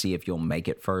wants to see if you'll make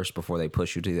it first before they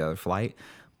push you to the other flight.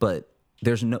 But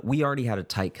we already had a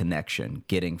tight connection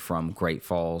getting from Great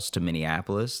Falls to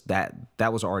Minneapolis. That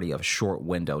was already a short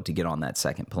window to get on that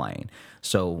second plane.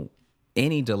 So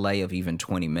any delay of even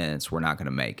 20 minutes, we're not going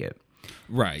to make it.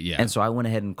 Right, yeah. And so I went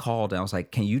ahead and called and I was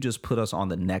like, can you just put us on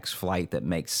the next flight that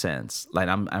makes sense? Like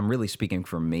I'm really speaking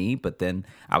for me, but then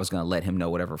I was going to let him know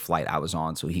whatever flight I was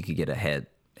on so he could get a head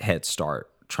start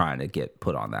trying to get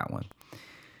put on that one.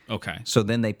 Okay. So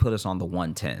then they put us on the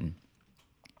 110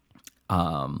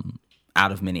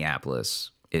 out of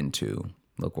Minneapolis into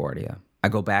LaGuardia. I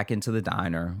go back into the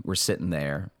diner. We're sitting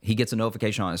there. He gets a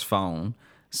notification on his phone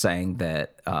saying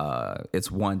that it's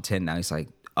 110 now. He's like,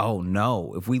 oh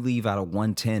no, if we leave out of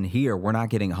 110 here, we're not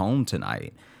getting home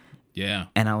tonight. Yeah.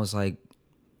 And I was like,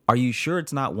 are you sure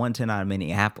it's not 110 out of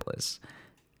Minneapolis?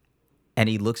 And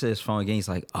he looks at his phone again. He's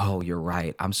like, oh, you're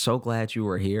right. I'm so glad you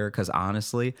were here because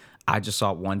honestly, I just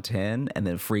saw 110 and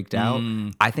then freaked out.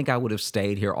 I think I would have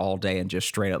stayed here all day and just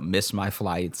straight up missed my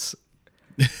flights.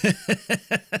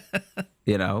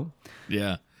 You know?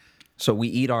 Yeah. So we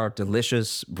eat our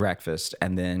delicious breakfast,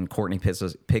 and then Courtney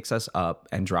picks us up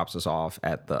and drops us off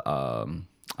at the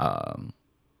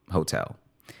hotel.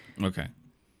 Okay.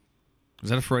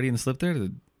 Was that a Freudian slip there?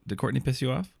 Did Courtney piss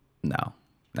you off? No.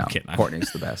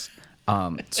 Courtney's the best.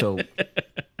 So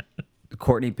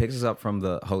Courtney picks us up from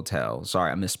the hotel.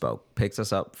 Sorry, I misspoke. Picks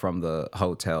us up from the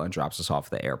hotel and drops us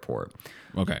off at the airport.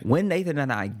 Okay. When Nathan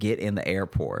and I get in the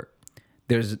airport,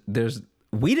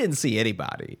 we didn't see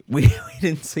anybody. We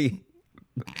didn't see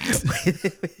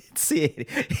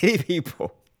any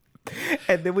people.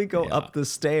 And then we go up the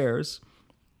stairs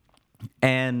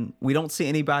and we don't see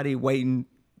anybody waiting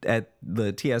at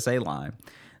the TSA line.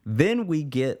 Then we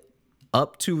get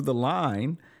up to the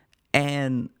line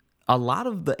and a lot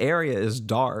of the area is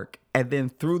dark. And then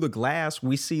through the glass,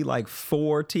 we see like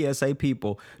 4 TSA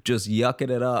people just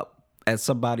yucking it up at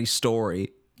somebody's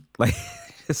story. Like,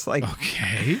 it's like,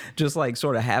 okay, just like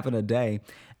sort of having a day.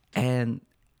 And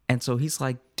so he's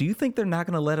like, do you think they're not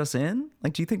going to let us in?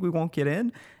 Like, do you think we won't get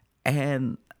in?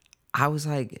 And I was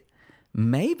like,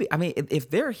 maybe. I mean, if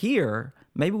they're here,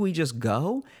 maybe we just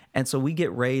go. And so we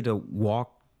get ready to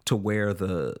walk to where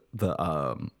the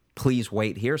please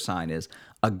wait here sign is.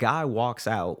 A guy walks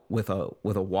out with a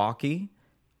walkie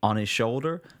on his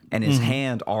shoulder and his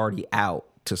hand already out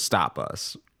to stop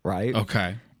us, right?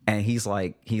 Okay. And he's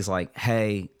like,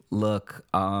 hey, look,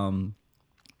 I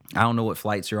don't know what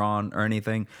flights you're on or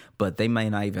anything, but they may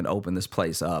not even open this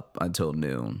place up until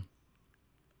noon.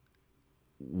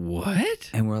 What?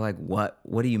 And we're like, what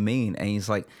do you mean? And he's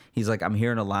like, I'm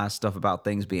hearing a lot of stuff about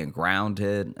things being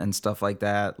grounded and stuff like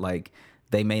that. Like,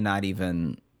 they may not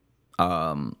even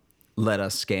let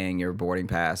us scan your boarding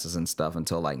passes and stuff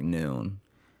until like noon.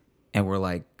 And we're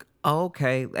like, oh,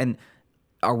 okay. And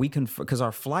are we because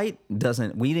our flight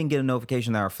we didn't get a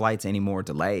notification that our flight's any more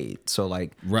delayed. So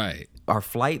like, right, our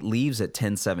flight leaves at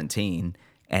 10:17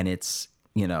 and it's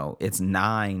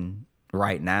 9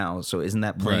 right now. So isn't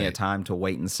that plenty of time to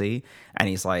wait and see? And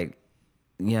he's like,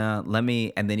 yeah, let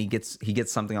me. And then he gets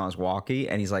something on his walkie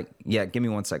and he's like, yeah, give me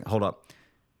 1 second. Hold up.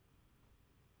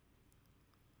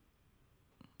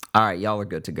 All right, y'all are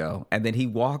good to go. And then he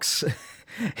walks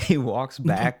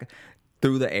back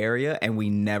through the area and we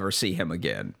never see him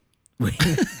again.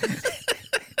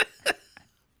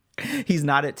 He's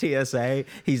not at TSA.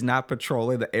 He's not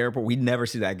patrolling the airport. We never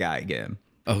see that guy again.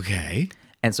 Okay.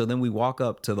 And so then we walk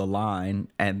up to the line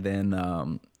and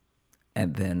then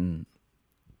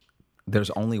there's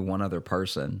only one other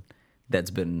person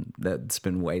that's been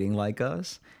waiting like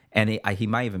us. And he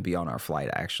might even be on our flight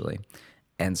actually.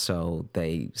 And so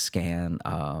they scan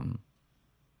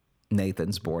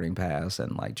Nathan's boarding pass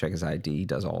and like check his ID,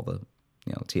 does all the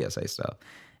TSA stuff.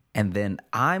 And then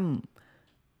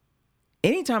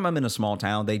anytime I'm in a small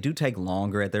town, they do take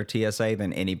longer at their TSA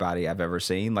than anybody I've ever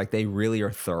seen. Like, they really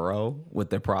are thorough with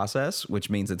their process,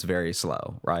 which means it's very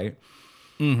slow, right?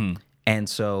 Mm-hmm. And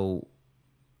so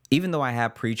even though I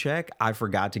have pre-check, I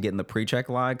forgot to get in the pre-check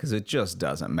line because it just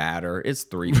doesn't matter. It's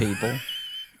 3 people,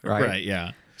 right? Right,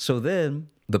 yeah. So then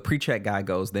the pre-check guy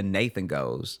goes, then Nathan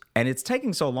goes, and it's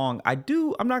taking so long. I'm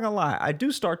not gonna lie, I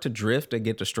do start to drift and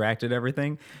get distracted and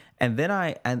everything. And then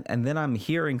I'm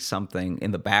hearing something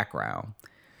in the background.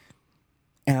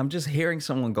 And I'm just hearing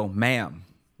someone go, ma'am,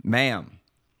 ma'am,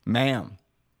 ma'am,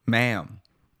 ma'am,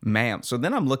 ma'am. So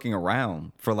then I'm looking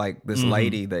around for like this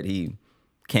lady that he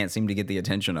can't seem to get the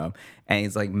attention of. And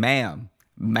he's like, ma'am,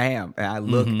 ma'am. And I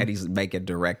look and he's making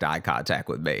direct eye contact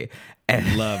with me.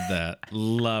 And love that.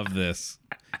 Love this.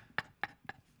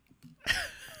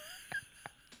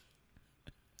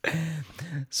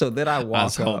 So then I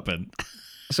walk up. Hoping.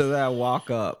 So then I walk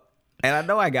up. And I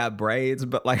know I got braids,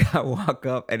 but like I walk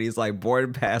up and he's like,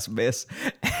 boarding pass miss.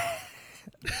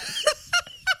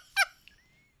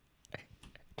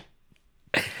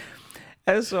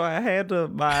 And so I hand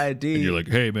him my ID. And you're like,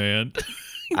 hey, man.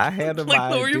 I hand him my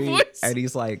lower ID. Your voice. And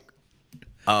he's like,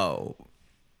 oh.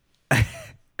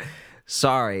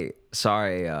 Sorry.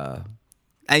 And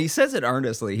he says it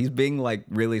earnestly. He's being like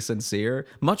really sincere.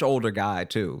 Much older guy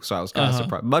too. So I was kind of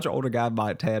surprised. Much older guy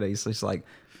by Ted. He's just like,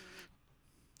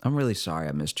 I'm really sorry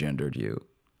I misgendered you.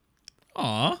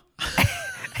 Aw.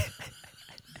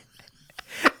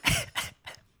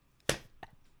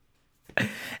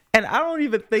 And I don't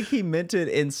even think he meant it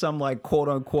in some like quote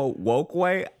unquote woke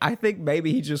way. I think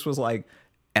maybe he just was like,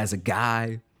 as a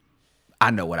guy,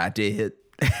 I know what I did.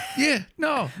 Yeah,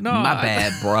 no. My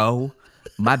bad, bro.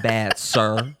 My bad,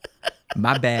 sir.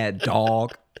 My bad,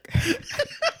 dog.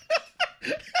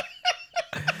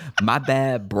 My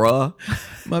bad, bruh.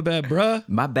 My bad, bruh.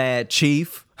 My bad,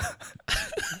 chief.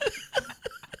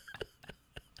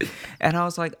 And I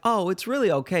was like, oh, it's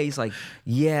really okay. He's like,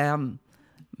 yeah,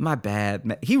 my bad,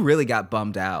 man. He really got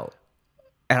bummed out.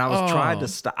 And I was trying to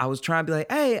stop. I was trying to be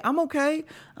like, hey, I'm okay.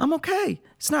 I'm okay.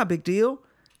 It's not a big deal.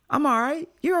 I'm all right.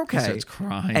 You're okay. He starts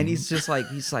crying. And he's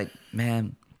like,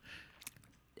 man,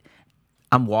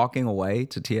 I'm walking away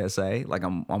to TSA. Like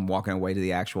I'm walking away to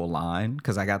the actual line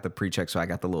because I got the pre-check, so I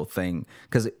got the little thing.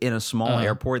 Because in a small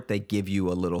airport, they give you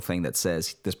a little thing that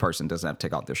says this person doesn't have to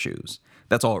take off their shoes.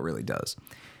 That's all it really does.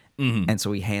 Mm-hmm. And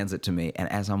so he hands it to me,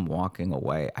 and as I'm walking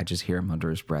away, I just hear him under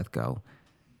his breath go,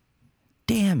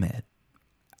 "Damn it."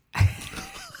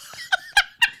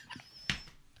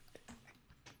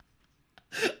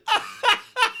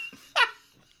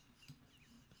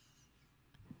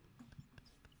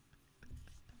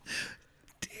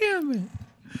 Damn it.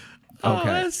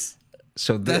 Okay.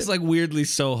 So that's like weirdly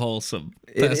so wholesome.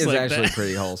 It is like actually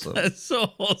pretty wholesome. That's so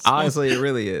wholesome. Honestly, it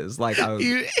really is. Like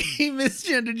he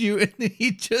misgendered you, and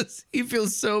he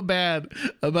feels so bad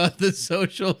about the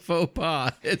social faux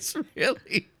pas. It's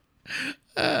really.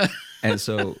 And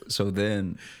so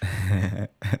then.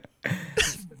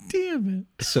 Damn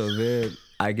it. So then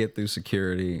I get through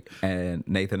security, and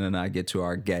Nathan and I get to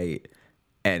our gate,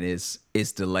 and it's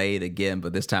delayed again,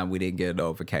 but this time we didn't get a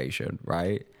notification,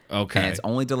 right? Okay. And it's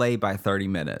only delayed by 30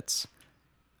 minutes.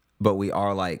 But we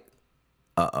are like,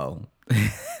 uh-oh.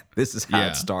 This is how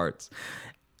it starts.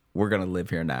 We're going to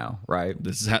live here now, right?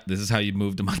 This is how you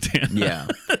move to Montana. Yeah.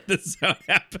 This is how it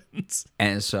happens.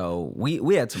 And so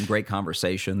we had some great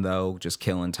conversation, though, just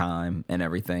killing time and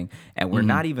everything. And we're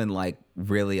not even like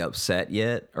really upset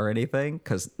yet or anything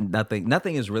because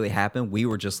nothing has really happened. We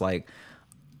were just like,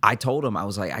 I told him, I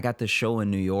was like, I got this show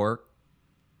in New York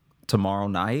tomorrow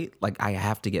night. Like, I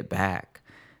have to get back.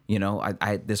 You know,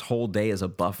 I this whole day is a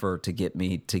buffer to get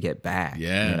me to get back.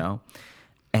 Yeah. You know?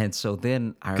 And so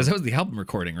then because that was the album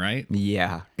recording, right?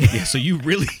 Yeah. Yeah. So you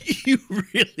really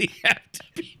have to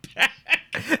be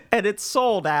back. And it's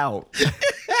sold out.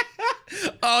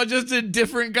 Oh, just a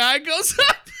different guy goes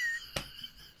up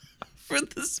for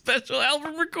the special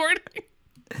album recording.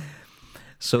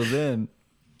 So then,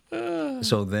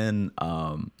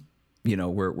 you know,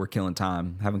 we're killing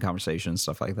time, having conversations,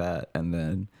 stuff like that. And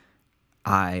then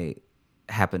I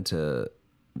happen to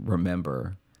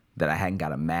remember that I hadn't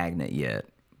got a magnet yet.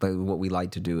 But what we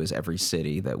like to do is every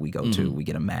city that we go to, we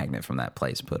get a magnet from that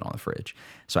place put on the fridge.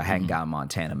 So I hadn't got a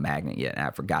Montana magnet yet, and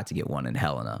I forgot to get one in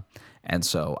Helena. And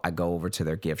so I go over to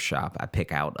their gift shop. I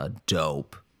pick out a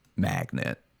dope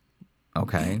magnet.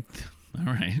 Okay. All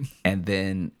right. And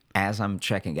then as I'm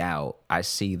checking out, I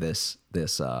see this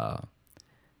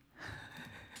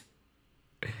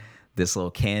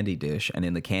little candy dish, and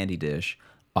in the candy dish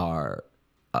are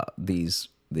these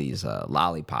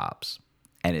lollipops,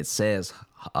 and it says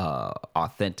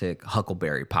authentic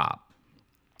Huckleberry Pop.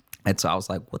 And so I was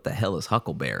like, "What the hell is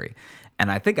Huckleberry?"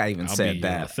 And I think I even said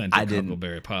that authentic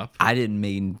Huckleberry Pop. I didn't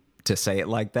mean to say it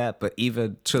like that, but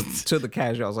even to the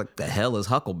casual, I was like, "The hell is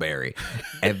Huckleberry?"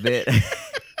 And then.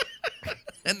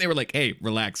 And they were like, "Hey,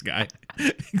 relax, guy.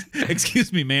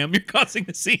 Excuse me, ma'am. You're causing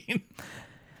a scene."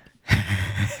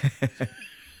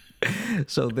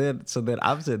 So then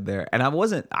I'm sitting there, and I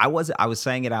was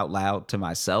saying it out loud to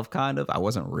myself, kind of. I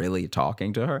wasn't really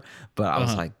talking to her, but I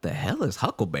was like, "The hell is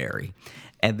Huckleberry?"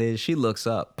 And then she looks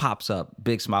up, pops up,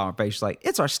 big smile on her face. She's like,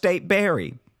 "It's our state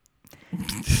berry."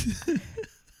 And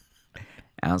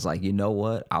I was like, "You know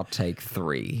what? I'll take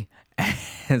 3."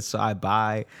 And so I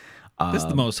buy. This is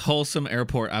the most wholesome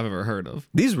airport I've ever heard of.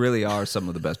 These really are some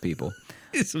of the best people.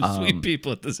 These some sweet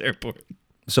people at this airport.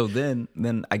 So then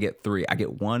I get 3. I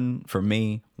get 1 for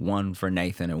me, 1 for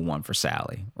Nathan, and 1 for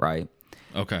Sally, right?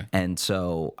 Okay. And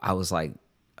so I was like,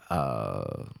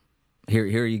 here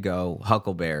you go,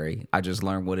 Huckleberry. I just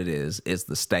learned what it is. It's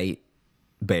the state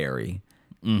berry.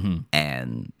 Mm-hmm.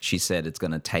 And she said it's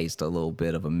going to taste a little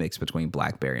bit of a mix between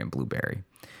blackberry and blueberry.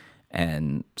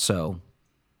 And so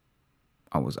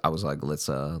I was like, let's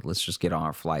just get on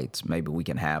our flights. Maybe we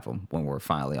can have them when we're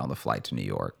finally on the flight to New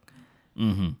York.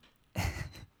 Mm-hmm.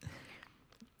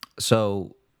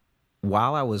 So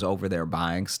while I was over there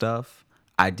buying stuff,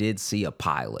 I did see a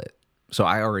pilot. So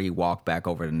I already walked back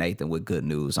over to Nathan with good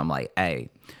news. I'm like, "Hey,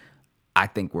 I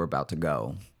think we're about to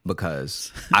go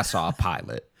because I saw a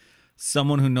pilot."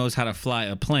 Someone who knows how to fly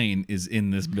a plane is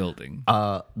in this building.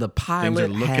 The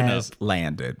pilot has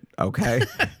landed, okay?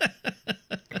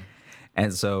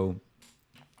 And so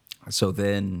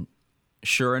then,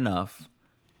 sure enough,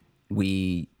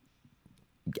 we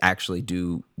actually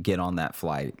do get on that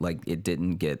flight. Like, it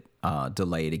didn't get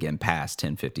delayed again past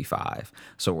 10:55.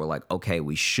 So we're like, okay,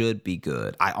 we should be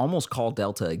good. I almost called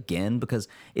Delta again because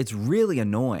it's really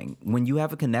annoying when you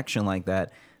have a connection like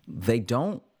that.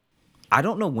 I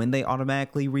don't know when they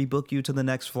automatically rebook you to the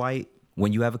next flight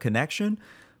when you have a connection,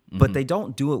 but they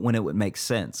don't do it when it would make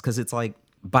sense. Because it's like,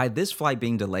 by this flight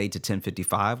being delayed to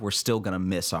 10:55, we're still gonna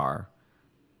miss our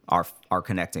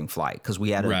connecting flight, because we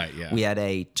had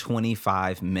a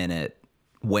 25-minute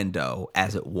window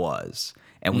as it was,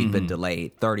 and we've been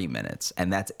delayed 30 minutes,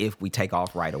 and that's if we take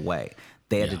off right away.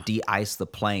 They had to de-ice the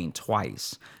plane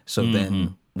twice, so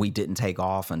then we didn't take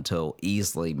off until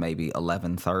easily maybe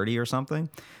 11:30 or something.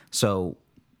 So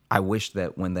I wish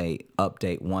that when they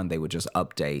update one, they would just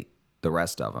update the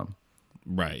rest of them.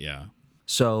 Right, yeah.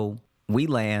 So we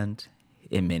land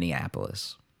in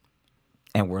Minneapolis,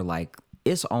 and we're like,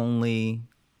 it's only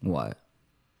what?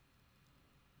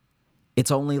 It's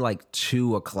only like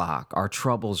 2:00. Our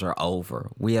troubles are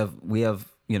over. We have,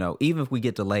 even if we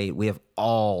get delayed, we have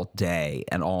all day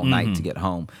and all night to get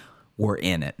home. We're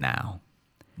in it now.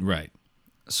 Right.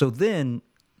 So then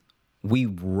we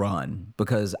run,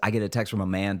 because I get a text from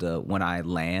Amanda when I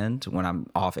land, when I'm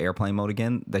off airplane mode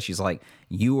again, that she's like,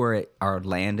 you are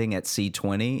landing at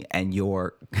C-20 and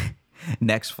your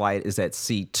next flight is at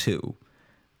C-2.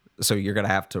 So you're going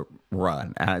to have to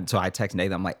run. And so I text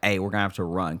Nathan, I'm like, hey, we're going to have to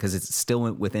run, because it's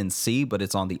still within C, but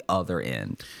it's on the other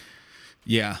end.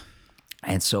 Yeah.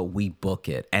 And so we book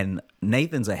it. And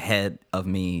Nathan's ahead of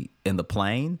me in the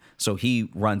plane, so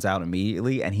he runs out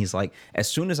immediately. And he's like, as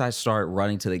soon as I start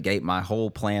running to the gate, my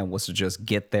whole plan was to just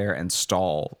get there and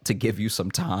stall to give you some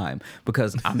time,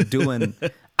 because I'm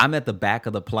at the back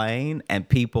of the plane, and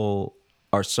people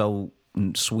are so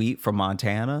sweet from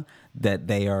Montana that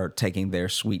they are taking their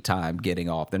sweet time getting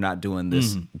off. They're not doing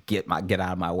this get out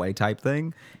of my way type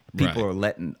thing. People are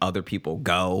letting other people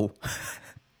go.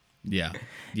 Yeah.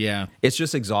 Yeah. It's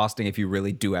just exhausting if you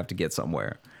really do have to get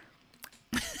somewhere.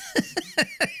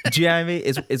 Do you know what I mean?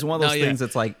 It's one of those things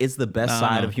that's like, it's the best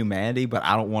side of humanity, but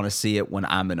I don't want to see it when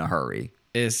I'm in a hurry.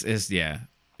 It's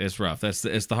rough. It's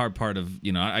the hard part of,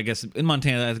 I guess in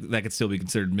Montana that could still be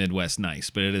considered Midwest nice,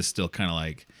 but it is still kind of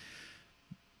like,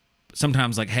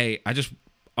 sometimes like, hey,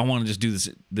 I want to just do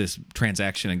this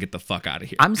transaction and get the fuck out of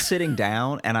here. I'm sitting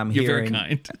down and I'm You're very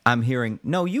kind. I'm hearing,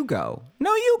 no, you go.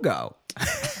 No, you go.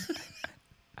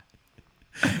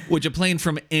 Which a plane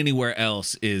from anywhere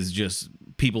else is just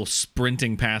people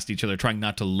sprinting past each other, trying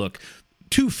not to look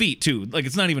 2 feet too. Like,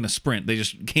 it's not even a sprint. They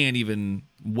just can't even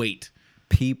wait.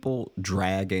 People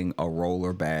dragging a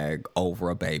roller bag over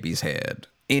a baby's head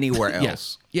anywhere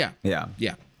else. Yeah.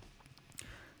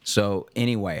 So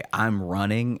anyway, I'm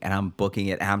running and I'm booking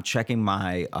it. And I'm checking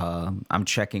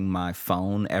my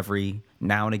phone every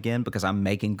now and again, because I'm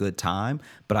making good time,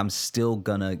 but I'm still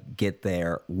gonna get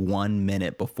there 1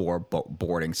 minute before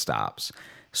boarding stops.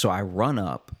 So I run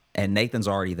up, and Nathan's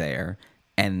already there,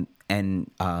 and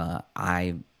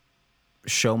I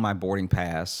show my boarding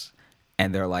pass,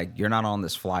 and they're like, "You're not on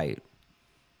this flight."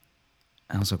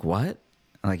 I was like, "What?"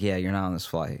 I'm like, "Yeah, you're not on this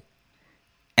flight."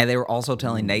 And they were also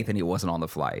telling Nathan he wasn't on the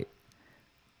flight.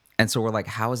 And so we're like,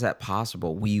 how is that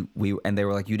possible? And they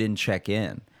were like, you didn't check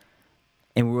in.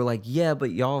 And we were like, yeah,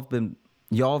 but y'all have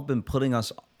been putting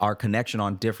our connection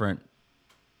on different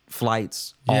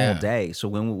flights all day. So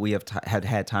when we have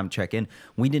had time to check in,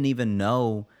 we didn't even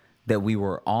know that we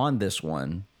were on this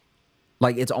one.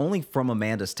 Like, it's only from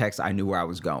Amanda's text I knew where I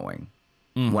was going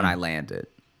when I landed.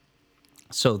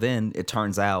 So then it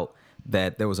turns out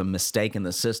that there was a mistake in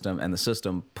the system, and the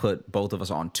system put both of us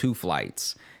on 2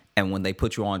 flights. And when they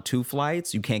put you on 2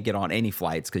 flights, you can't get on any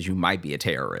flights because you might be a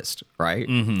terrorist, right?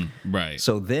 Right.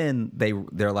 So then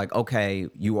they're like, okay,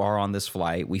 you are on this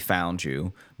flight. We found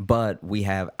you. But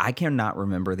I cannot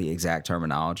remember the exact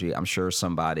terminology. I'm sure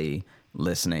somebody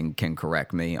listening can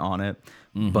correct me on it.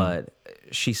 But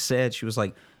she was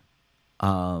like,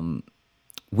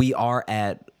 we are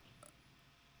at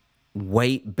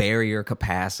weight barrier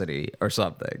capacity or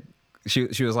something.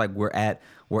 She was like, we're at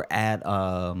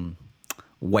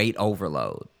weight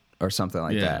overload or something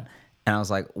like that. And I was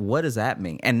like, what does that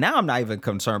mean? And now I'm not even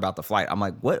concerned about the flight. I'm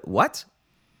like, what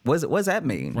does that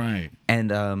mean? Right.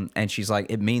 And she's like,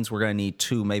 it means we're gonna need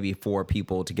 2, maybe 4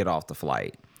 people to get off the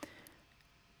flight.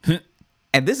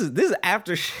 And this is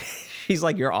after she's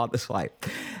like, you're on this flight.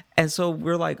 And so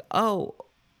we're like, oh,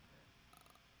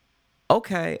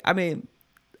 okay. I mean,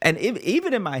 and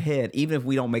even in my head, even if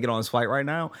we don't make it on this flight right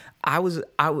now, I was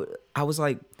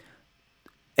like,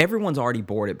 everyone's already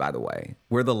boarded, by the way.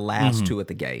 We're the last 2 at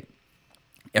the gate.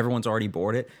 Everyone's already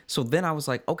boarded. So then I was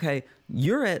like, okay,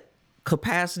 you're at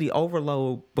capacity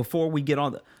overload before we get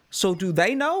on so do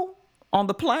they know on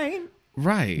the plane?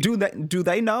 Right. Do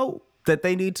they know that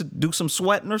they need to do some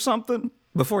sweating or something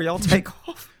before y'all take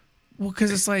off? Well,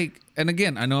 because it's like, and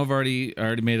again, I know I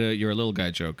already made a "you're a little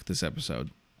guy" joke this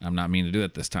episode. I'm not meaning to do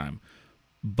it this time.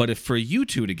 But if for you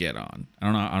two to get on, I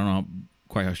don't know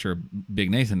quite how sure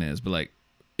Big Nathan is, but like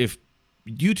if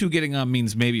you two getting on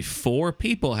means maybe 4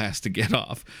 people has to get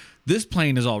off, this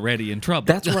plane is already in trouble.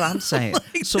 That's what I'm saying.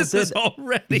 Like, so this is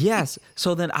already. Yes.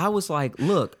 So then I was like,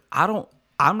 look, I'm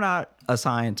not a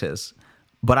scientist,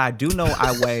 but I do know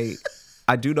I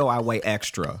weigh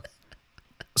extra.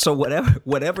 So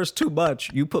whatever's too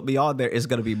much, you put me on there is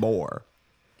going to be more.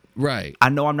 Right. I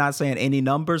know I'm not saying any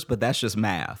numbers, but that's just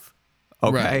math.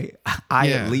 Okay. Right. I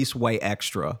at least weigh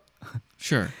extra.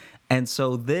 Sure. And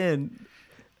so then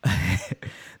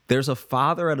there's a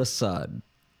father and a son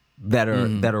that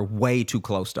are way too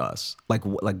close to us, like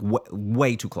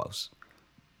way too close.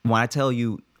 When I tell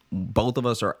you, both of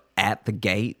us are at the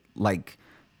gate, like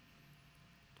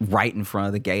right in front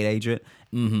of the gate agent.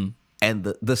 Mm-hmm. And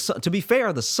the son, to be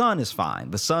fair, the son is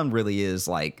fine. The son really is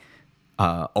like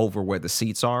over where the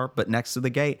seats are, but next to the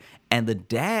gate. And the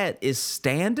dad is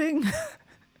standing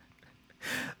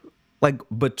like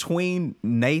between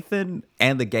Nathan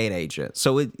and the gate agent.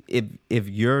 So if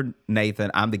you're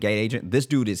Nathan, I'm the gate agent. This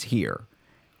dude is here.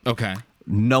 Okay.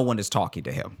 No one is talking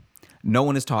to him. No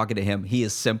one is talking to him. He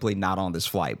is simply not on this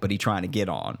flight, but he's trying to get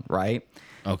on, right?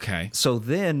 Okay. So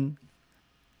then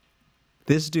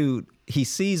this dude, he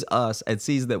sees us and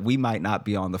sees that we might not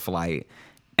be on the flight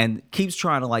and keeps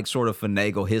trying to like sort of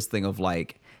finagle his thing of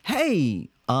like, hey,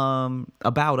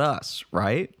 about us,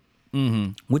 right?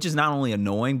 Mm-hmm. Which is not only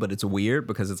annoying, but it's weird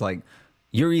because it's like,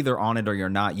 you're either on it or you're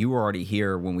not. You were already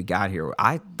here when we got here.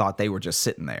 I thought they were just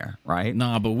sitting there, right?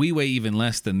 Nah, but we weigh even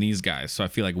less than these guys, so I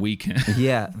feel like we can.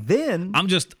 Yeah. Then I'm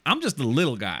just a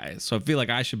little guy, so I feel like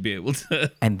I should be able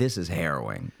to. And this is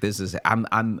harrowing.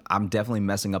 I'm definitely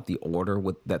messing up the order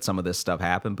with that some of this stuff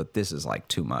happened, but this is like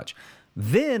too much.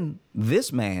 Then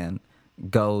this man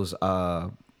goes,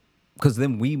 because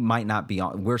then we might not be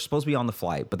on. We're supposed to be on the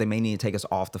flight, but they may need to take us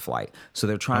off the flight. So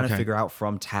they're trying to figure out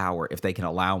from Tower if they can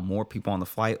allow more people on the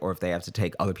flight or if they have to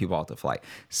take other people off the flight.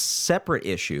 Separate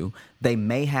issue, they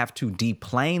may have to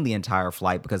deplane the entire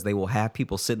flight because they will have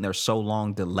people sitting there so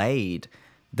long delayed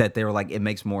that they're like, it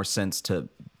makes more sense to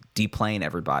deplane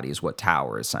everybody is what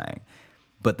Tower is saying.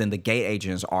 But then the gate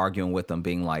agent is arguing with them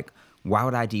being like, why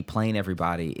would I deplane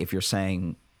everybody if you're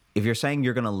saying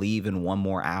you're going to leave in 1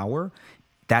 more hour?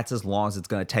 That's as long as it's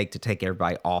going to take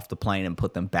everybody off the plane and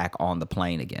put them back on the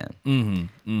plane again.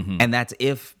 Mm-hmm, mm-hmm. And that's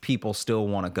if people still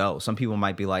want to go. Some people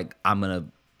might be like, I'm going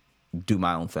to do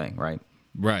my own thing, right?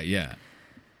 Right, yeah.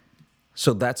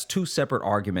 So that's 2 separate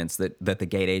arguments that the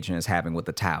gate agent is having with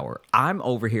the Tower. I'm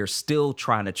over here still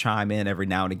trying to chime in every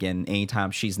now and again,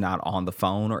 anytime she's not on the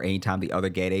phone or anytime the other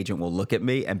gate agent will look at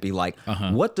me and be like,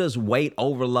 what does weight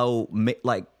overload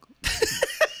like?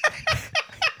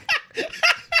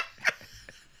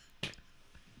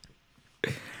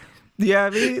 Yeah, I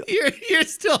mean, you're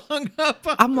still hung up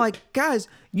on. I'm like, guys,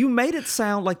 you made it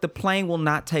sound like the plane will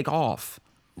not take off.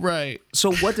 Right.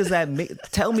 So what does that mean?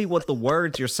 Tell me what the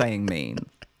words you're saying mean.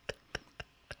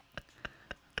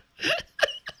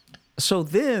 So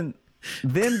then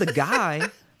the guy,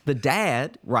 the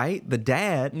dad, right? The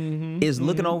dad is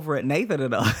looking over at Nathan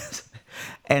and us.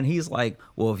 And he's like,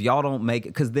 well, if y'all don't make it,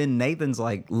 because then Nathan's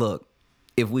like, look,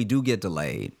 if we do get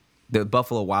delayed, the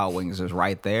Buffalo Wild Wings is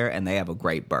right there, and they have a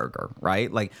great burger, right?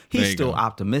 Like he's still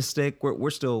optimistic. We're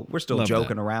still Love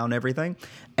joking around and everything.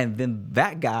 And then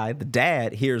that guy, the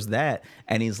dad, hears that,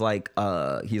 and he's like,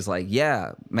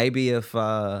 yeah, maybe if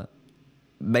y'all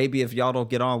don't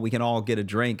get on, we can all get a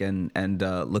drink. And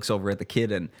looks over at the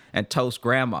kid and toast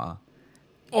grandma.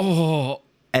 Oh.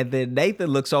 And then Nathan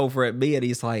looks over at me, and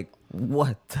he's like,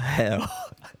 what the hell?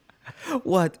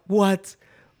 What?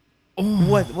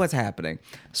 What's happening?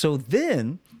 So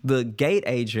then the gate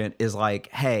agent is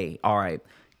like, hey, all right,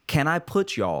 can I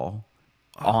put y'all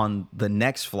on the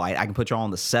next flight? I can put y'all on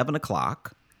the 7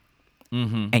 o'clock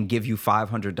and give you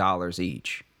 $500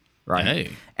 each, right?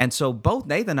 Hey. And so both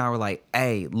Nathan and I were like,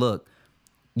 hey, look,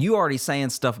 you already saying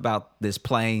stuff about this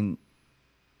plane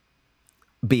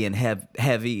being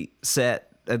heavy set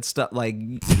and stuff like...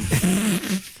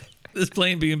 This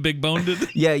plane being big boned.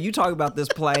 Yeah, you talk about this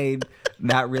plane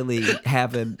not really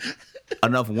having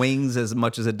enough wings as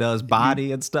much as it does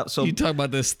body and stuff. So you talk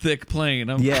about this thick plane.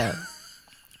 Yeah.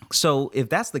 So if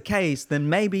that's the case, then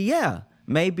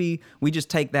maybe we just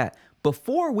take that.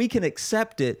 Before we can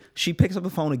accept it, she picks up the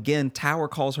phone again. Tower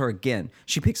calls her again.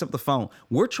 She picks up the phone.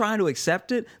 We're trying to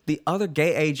accept it. The other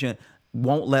gay agent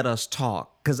won't let us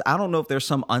talk. Because I don't know if there's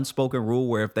some unspoken rule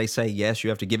where if they say yes, you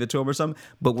have to give it to them or something.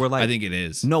 But we're like, I think it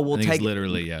is. No, we'll take it.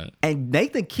 Literally, yeah. And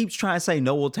Nathan keeps trying to say,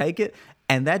 no, we'll take it.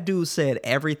 And that dude said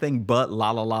everything but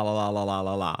la la la la la la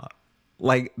la la.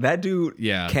 Like that dude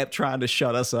kept trying to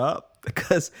shut us up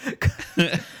because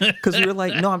we were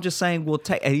like, no, I'm just saying we'll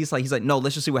take. And he's like, no,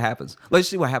 let's just see what happens. Let's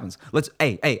see what happens. Let's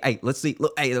let's see.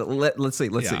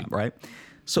 Let's see. Right.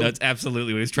 So that's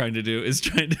absolutely what he's trying to do.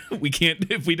 We can't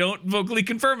if we don't vocally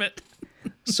confirm it.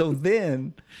 So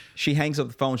then she hangs up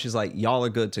the phone. She's like, y'all are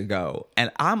good to go.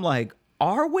 And I'm like,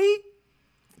 are we?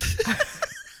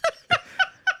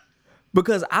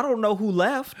 Because I don't know who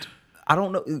left. I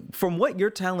don't know. From what you're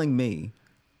telling me,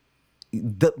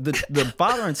 the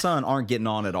father and son aren't getting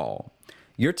on at all.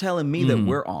 You're telling me that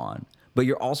we're on, but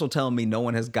you're also telling me no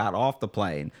one has got off the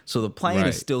plane. So the plane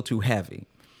is still too heavy.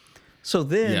 So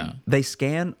then they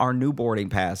scan our new boarding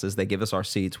passes. They give us our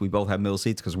seats. We both have middle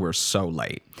seats because we're so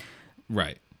late.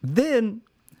 Right. Then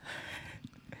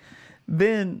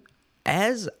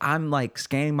as I'm like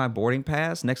scanning my boarding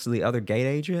pass next to the other gate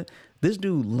agent, this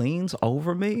dude leans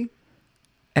over me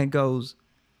and goes,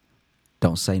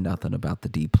 don't say nothing about the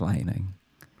deplaning.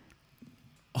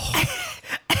 Oh.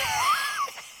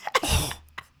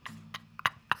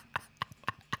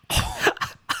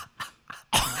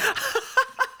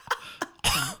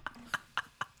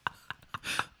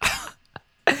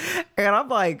 And I'm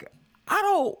like, I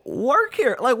don't work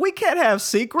here. Like, we can't have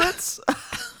secrets.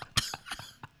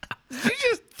 Did you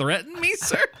just threaten me,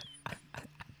 sir?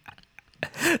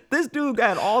 This dude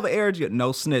got all the energy.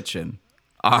 No snitching.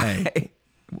 All right.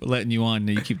 We're letting you on.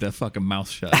 You keep that fucking mouth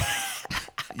shut.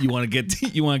 You want to get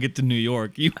to New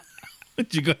York. You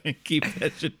go ahead and keep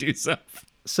that shit to yourself.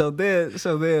 So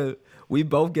then we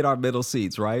both get our middle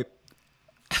seats, right?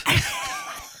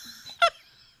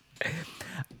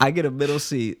 I get a middle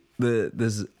seat.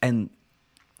 This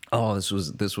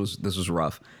was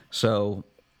rough. So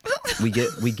we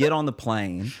get on the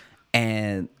plane,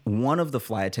 and one of the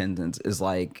flight attendants is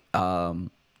like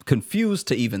confused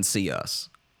to even see us.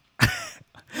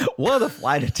 One of the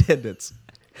flight attendants,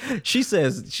 she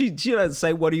says she doesn't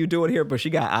say what are you doing here, but she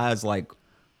got eyes like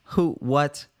who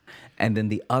what, and then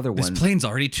the other one. This plane's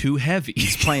already too heavy.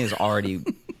 This plane is already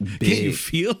big. Can you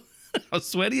feel how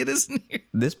sweaty it is in here?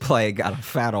 This plane got a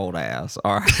fat old ass.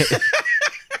 All right.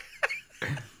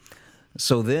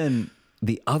 So then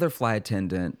the other flight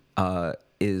attendant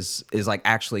is like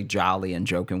actually jolly and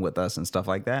joking with us and stuff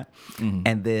like that. Mm-hmm.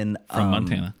 And then from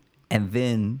Montana. And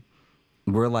then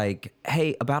we're like,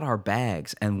 hey, about our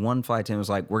bags. And one flight attendant was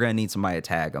like, we're going to need somebody to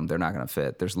tag them. They're not going to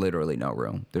fit. There's literally no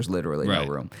room. No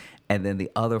room. And then the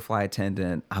other flight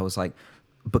attendant, I was like,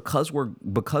 because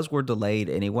we're delayed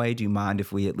anyway, do you mind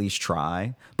if we at least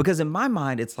try? Because in my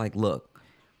mind, it's like, look,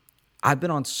 I've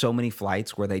been on so many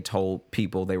flights where they told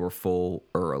people they were full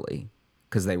early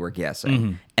because they were guessing.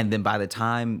 Mm-hmm. And then by the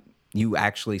time you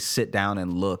actually sit down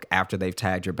and look after they've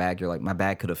tagged your bag, you're like, my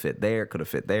bag could have fit there, could have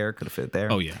fit there, could have fit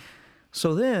there. Oh, yeah.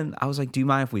 So then I was like, do you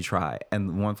mind if we try?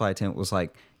 And one flight attendant was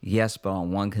like, yes, but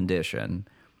on one condition.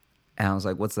 And I was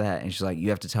like, what's that? And she's like, you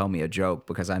have to tell me a joke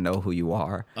because I know who you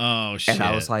are. Oh, shit. And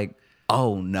I was like,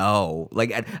 oh, no.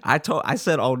 Like, I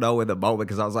said, oh, no, in the moment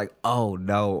because I was like, oh,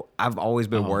 no. I've always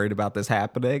been worried about this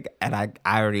happening. And I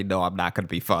already know I'm not going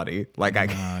to be funny. Like, I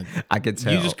can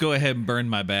tell. You just go ahead and burn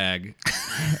my bag.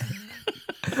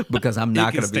 Because I'm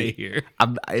not going to stay here.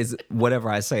 Whatever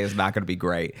I say is not going to be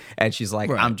great. And she's like,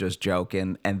 I'm just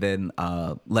joking. And then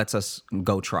lets us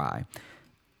go try.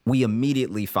 We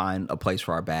immediately find a place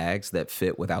for our bags that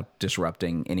fit without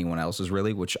disrupting anyone else's,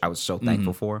 really, which I was so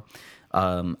thankful for.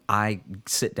 I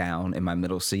sit down in my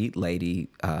middle seat. Lady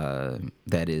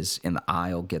that is in the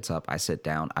aisle gets up. I sit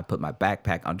down. I put my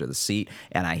backpack under the seat,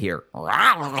 and I hear...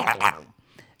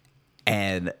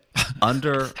 And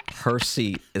under her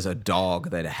seat is a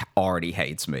dog that already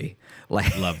hates me.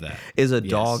 Like, love that. Is a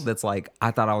dog that's like,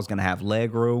 I thought I was going to have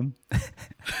leg room.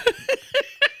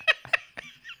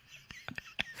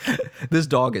 This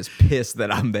dog is pissed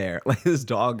that I'm there. Like, this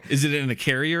dog. Is it in a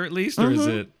carrier at least, or is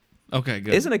it? Okay,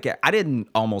 good. Isn't it? I didn't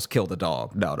almost kill the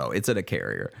dog. No, it's in a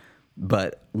carrier.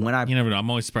 But when you never know. I'm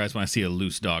always surprised when I see a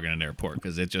loose dog in an airport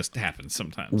because it just happens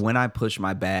sometimes. When I push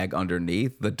my bag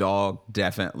underneath, the dog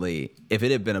definitely, if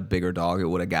it had been a bigger dog, it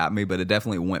would have got me, but it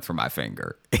definitely went for my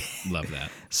finger. Love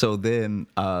that. So then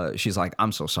she's like,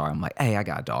 I'm so sorry. I'm like, hey, I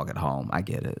got a dog at home. I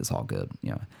get it. It's all good.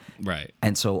 You know? Right.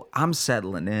 And so I'm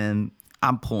settling in.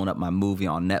 I'm pulling up my movie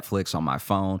on Netflix on my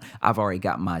phone. I've already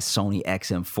got my Sony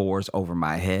XM4s over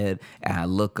my head. And I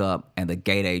look up and the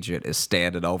gate agent is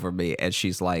standing over me. And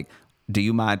she's like, do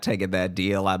you mind taking that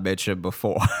deal I mentioned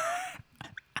before?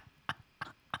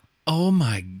 Oh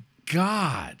my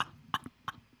God.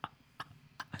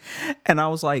 And I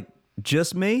was like,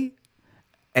 just me?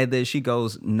 And then she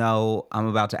goes, no, I'm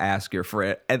about to ask your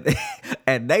friend.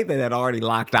 And Nathan had already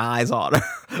locked eyes on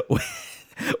her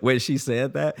when she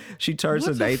said that. She turns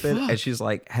to Nathan and she's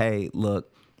like, hey,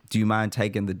 look, do you mind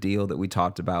taking the deal that we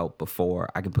talked about before?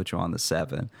 I can put you on the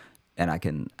 7 and I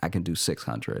can do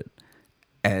 600.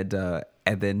 And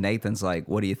then Nathan's like,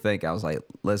 what do you think? I was like,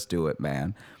 let's do it,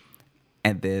 man.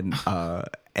 And then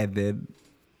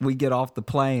we get off the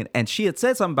plane, and she had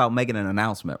said something about making an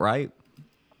announcement, right?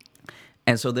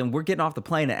 And so then we're getting off the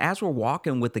plane, and as we're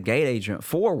walking with the gate agent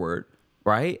forward,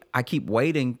 right, I keep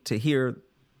waiting to hear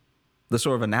the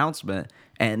sort of announcement,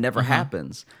 and it never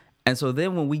happens. And so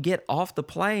then when we get off the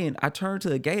plane, I turn to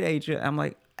the gate agent. I'm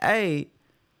like, hey,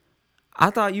 I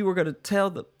thought you were going to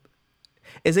tell them.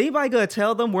 Is anybody going to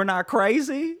tell them we're not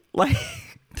crazy? Like,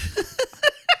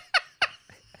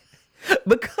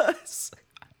 because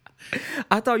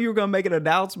I thought you were going to make an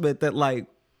announcement that, like,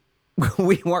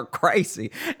 we weren't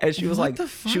crazy. And she was like,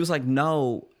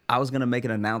 no, I was going to make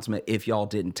an announcement if y'all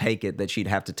didn't take it that she'd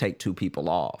have to take 2 people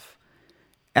off.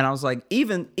 And I was like,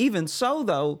 even so,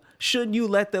 though, shouldn't you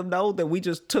let them know that we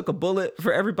just took a bullet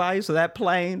for everybody so that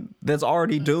plane that's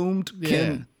already doomed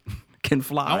can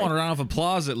fly? I want a round of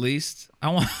applause at least. I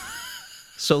want.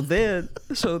 So then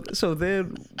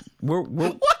we're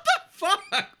what the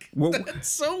fuck? That's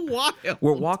so wild.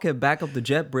 We're walking back up the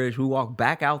jet bridge. We walk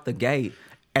back out the gate,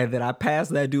 and then I pass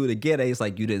that dude again. And he's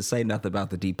like, "You didn't say nothing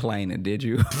about the deplaning, did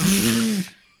you?"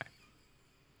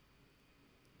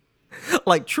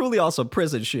 Like, truly on some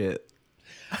prison shit.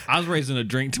 I was raising a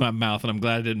drink to my mouth, and I'm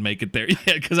glad I didn't make it there yet,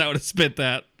 because I would have spit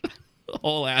that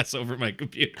whole ass over my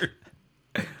computer.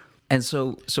 And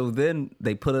so then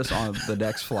they put us on the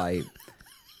next flight.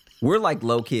 We're like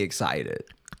low key excited,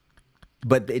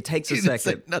 but it takes a second.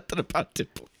 Say nothing about the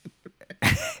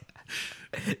plane.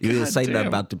 You didn't say nothing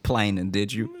about the plane, and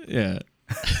did you? Yeah.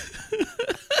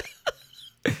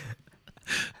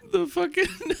 The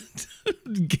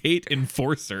fucking gate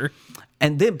enforcer.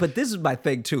 And then, but this is my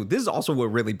thing too. This is also what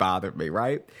really bothered me,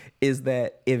 right? Is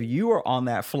that if you are on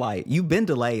that flight, you've been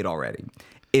delayed already.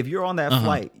 If you're on that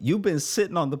flight, you've been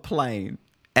sitting on the plane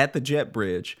at the jet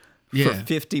bridge for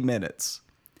 50 minutes.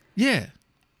 Yeah.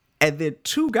 And then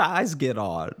 2 guys get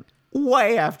on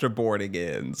way after boarding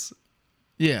ends.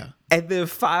 Yeah. And then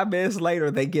 5 minutes later,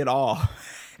 they get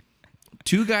off.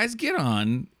 2 guys get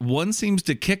on. One seems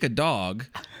to kick a dog.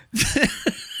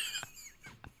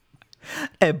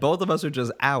 And both of us are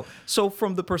just out. So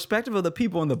from the perspective of the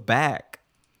people in the back,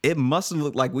 it must have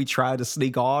looked like we tried to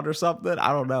sneak on or something.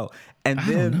 I don't know. And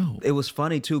then it was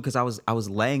funny too, because I was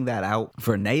laying that out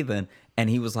for Nathan, and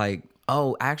he was like,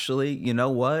 oh, actually, you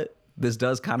know what? This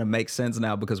does kind of make sense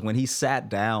now, because when he sat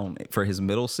down for his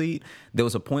middle seat, there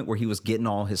was a point where he was getting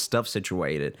all his stuff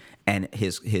situated, and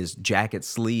his jacket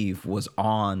sleeve was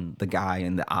on the guy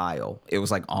in the aisle. It was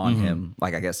like on him,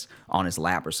 like I guess on his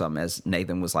lap or something, as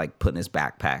Nathan was like putting his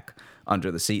backpack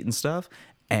under the seat and stuff.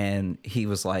 And he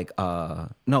was like,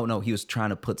 no, he was trying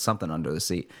to put something under the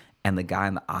seat. And the guy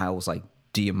in the aisle was like,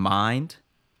 do you mind?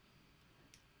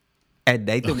 And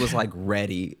Nathan was like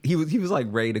ready. He was like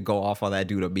ready to go off on that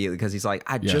dude immediately, because he's like,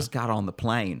 I just got on the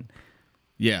plane.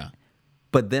 Yeah.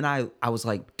 But then I was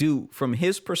like, dude, from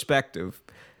his perspective,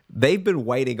 they've been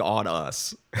waiting on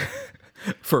us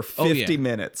for 50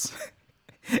 minutes.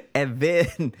 And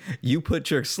then you put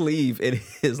your sleeve in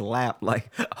his lap, like,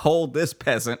 hold this,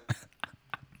 peasant.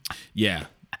 Yeah.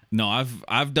 No,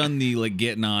 I've done the like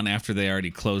getting on after they already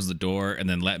closed the door and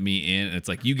then let me in. It's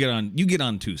like you get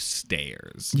on 2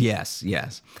 stairs.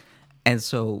 Yes. And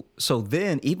so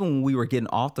then even when we were getting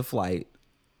off the flight,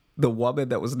 the woman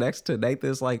that was next to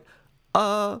Nathan's like,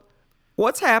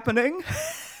 what's happening?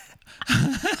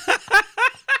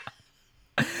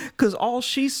 Because all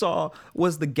she saw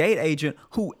was the gate agent,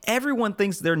 who everyone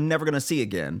thinks they're never going to see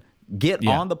again, get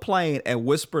on the plane and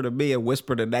whisper to me and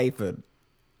whisper to Nathan.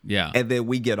 Yeah. And then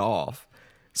we get off.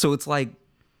 So it's like,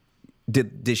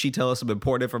 did she tell us some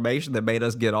important information that made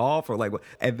us get off? Or like,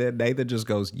 and then Nathan just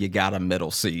goes, you got a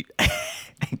middle seat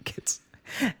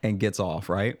and gets off,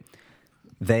 right?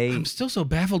 I'm still so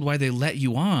baffled why they let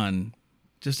you on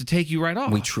just to take you right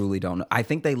off. We truly don't know. I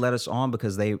think they let us on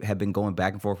because they had been going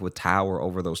back and forth with Tower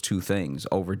over those 2 things,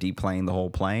 over deplaying the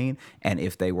whole plane and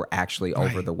if they were actually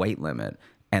over the weight limit.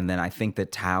 And then I think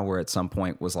that Tower at some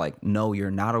point was like, no,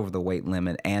 you're not over the weight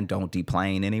limit and don't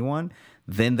deplane anyone.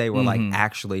 Then they were like,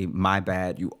 actually, my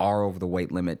bad. You are over the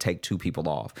weight limit. Take 2 people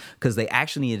off. Because they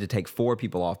actually needed to take 4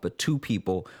 people off, but 2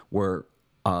 people were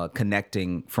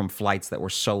connecting from flights that were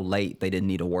so late they didn't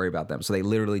need to worry about them. So they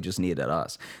literally just needed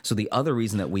us. So the other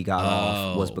reason that we got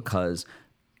off was because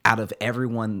out of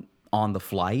everyone on the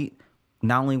flight,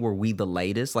 not only were we the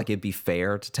latest, like it'd be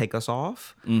fair to take us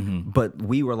off, but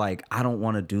we were like, I don't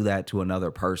want to do that to another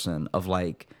person. Of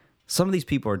like, some of these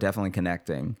people are definitely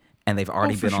connecting, and they've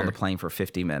already been on the plane for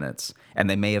 50 minutes, and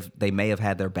they may have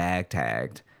had their bag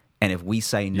tagged, and if we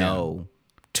say no,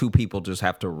 two people just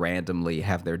have to randomly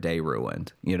have their day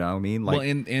ruined. You know what I mean? Like, well,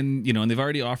 and you know, and they've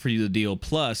already offered you the deal.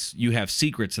 Plus, you have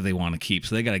secrets that they want to keep,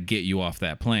 so they got to get you off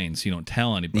that plane so you don't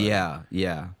tell anybody.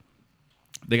 Yeah.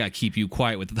 They got to keep you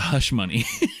quiet with the hush money.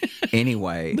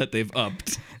 Anyway, that they've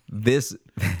upped.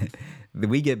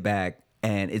 We get back,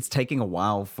 and it's taking a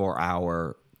while for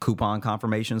our coupon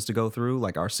confirmations to go through,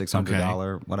 like our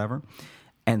 $600 whatever.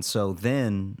 And so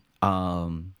then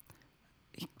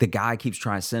the guy keeps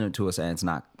trying to send it to us, and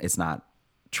it's not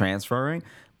transferring.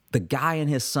 The guy and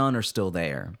his son are still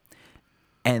there.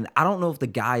 And I don't know if the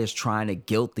guy is trying to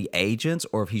guilt the agents,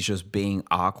 or if he's just being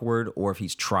awkward, or if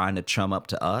he's trying to chum up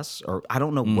to us, or I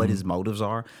don't know what his motives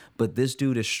are. But this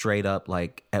dude is straight up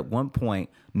like, at one point,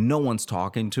 no one's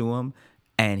talking to him.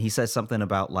 And he says something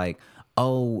about like,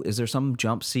 oh, is there some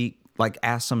jump seat? Like,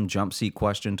 ask some jump seat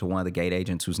question to one of the gate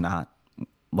agents who's not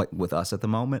like with us at the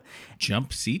moment.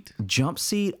 Jump seat? Jump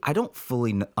seat? I don't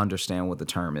fully understand what the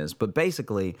term is, but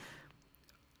basically,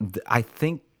 I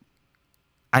think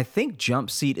jump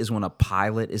seat is when a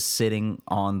pilot is sitting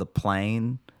on the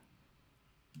plane.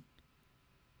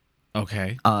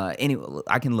 Okay. Anyway,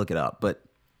 I can look it up, but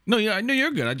no,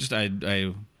 you're good.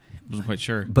 I wasn't quite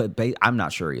sure. But I'm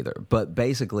not sure either. But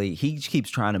basically, he keeps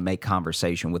trying to make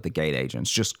conversation with the gate agents,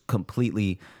 just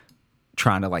completely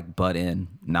trying to like butt in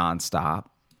nonstop.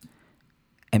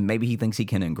 And maybe he thinks he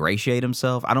can ingratiate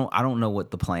himself. I don't know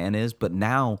what the plan is, but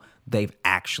now they've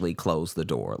actually closed the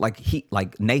door. Like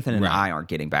Nathan and I aren't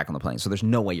getting back on the plane, so there's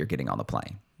no way you're getting on the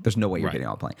plane. There's no way you're getting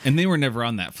on the plane. And they were never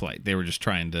on that flight. They were just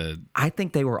trying to. I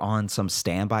think they were on some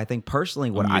standby thing.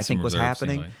 Personally, what I think was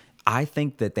happening, I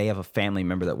think that they have a family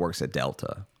member that works at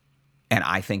Delta, and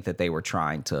I think that they were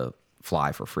trying to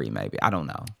fly for free. Maybe, I don't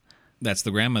know. That's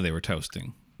the grandma they were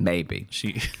toasting. Maybe.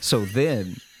 So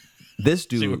then. This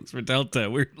dude, she works for Delta.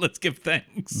 Let's give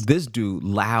thanks. This dude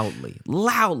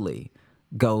loudly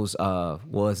goes,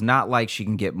 well, it's not like she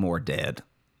can get more dead.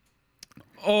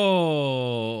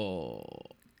 Oh.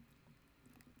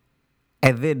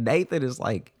 And then Nathan is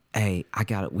like, hey,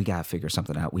 we gotta figure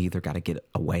something out. We either gotta get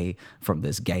away from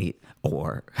this gate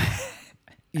or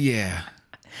yeah.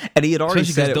 And he had already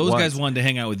said it those once. guys wanted to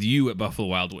hang out with you at Buffalo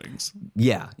Wild Wings.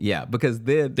 Yeah, because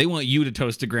then they want you to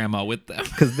toast a grandma with them.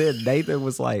 Because then Nathan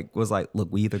was like, look,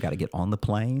 we either got to get on the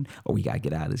plane or we got to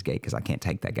get out of this gate because I can't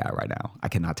take that guy right now. I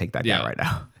cannot take that guy right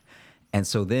now. And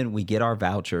so then we get our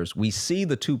vouchers. We see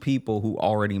the two people who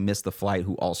already missed the flight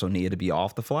who also needed to be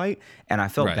off the flight, and I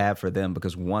felt bad for them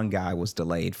because one guy was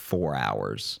delayed 4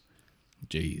 hours.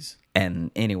 Jeez. And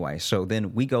anyway, so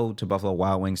then we go to Buffalo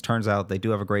Wild Wings. Turns out they do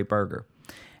have a great burger.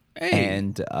 Hey.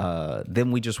 And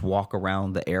then we just walk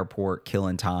around the airport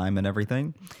killing time and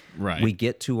everything. Right. We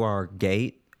get to our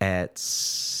gate at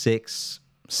 6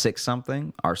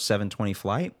 something, our 7:20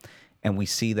 flight, and we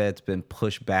see that it's been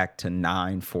pushed back to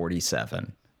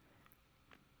 9:47.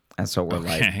 And so we're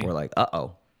like,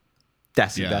 uh-oh.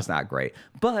 That's not great.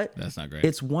 But that's not great.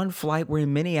 It's one flight. We're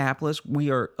in Minneapolis. We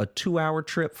are a 2-hour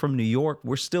trip from New York.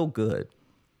 We're still good.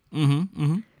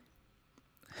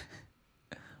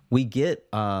 We get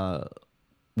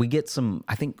some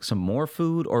more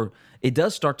food, or it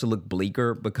does start to look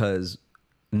bleaker because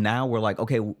now we're like,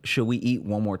 okay, should we eat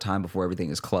one more time before everything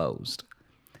is closed?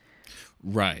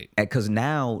 Right. Because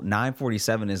now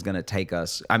 9:47 is going to take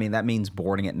us. I mean, that means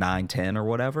boarding at 9:10 or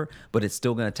whatever, but it's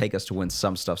still going to take us to when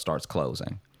some stuff starts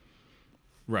closing.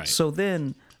 Right. So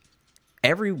then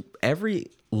every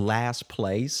last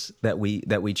place that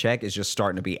we check is just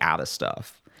starting to be out of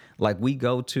stuff. Like, we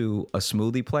go to a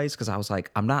smoothie place because I was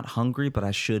like, I'm not hungry, but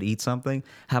I should eat something.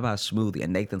 How about a smoothie?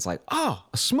 And Nathan's like, oh,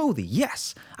 a smoothie.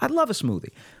 Yes, I'd love a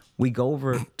smoothie. We go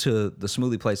over to the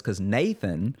smoothie place because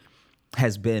Nathan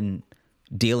has been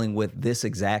dealing with this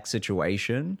exact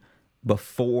situation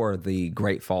before the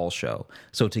Great Falls show.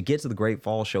 So to get to the Great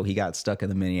Falls show, he got stuck in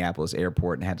the Minneapolis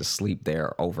airport and had to sleep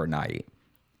there overnight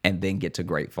and then get to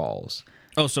Great Falls.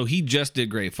 Oh, so he just did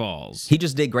Great Falls. He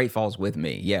just did Great Falls with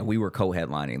me. Yeah, we were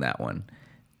co-headlining that one.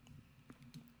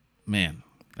 Man,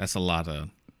 that's a lot of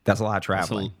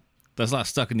traveling. That's a lot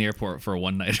stuck in the airport for a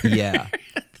one-nighter. Yeah.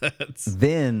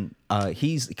 Then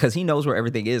because he knows where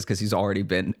everything is because he's already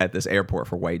been at this airport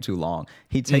for way too long.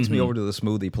 He takes me over to the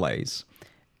smoothie place,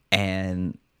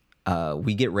 and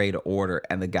we get ready to order,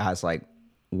 and the guy's like,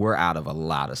 we're out of a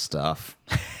lot of stuff.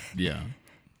 Yeah.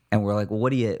 And we're like, well, what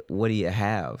do you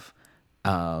have?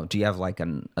 Do you have like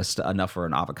enough for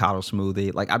an avocado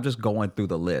smoothie? Like, I'm just going through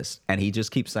the list, and he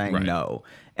just keeps saying no.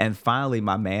 And finally,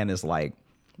 my man is like,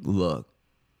 look,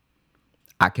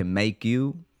 I can make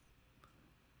you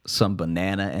some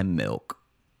banana and milk.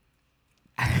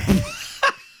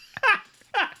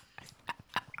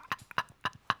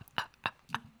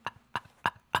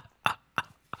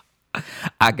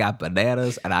 I got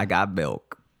bananas and I got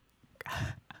milk.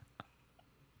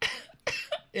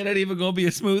 It ain't even gonna be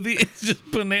a smoothie. It's just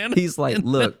banana. He's like,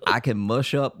 look, I can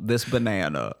mush up this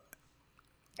banana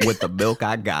with the milk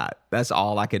I got. That's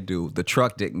all I could do. The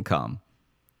truck didn't come.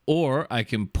 Or I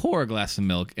can pour a glass of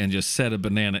milk and just set a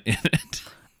banana in it.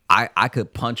 I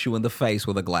could punch you in the face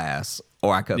with a glass,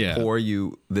 or I could pour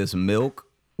you this milk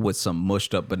with some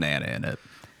mushed up banana in it.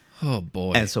 Oh,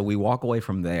 boy. And so we walk away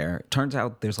from there. Turns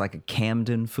out there's like a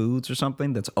Camden Foods or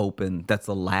something that's open. That's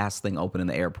the last thing open in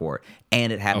the airport.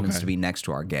 And it happens to be next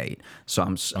to our gate. So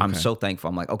I'm so thankful.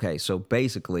 I'm like, okay, so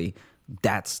basically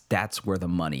that's where the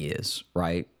money is,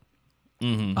 right?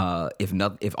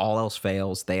 Mm-hmm. If all else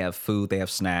fails, they have food, they have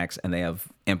snacks, and they have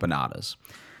empanadas.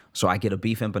 So I get a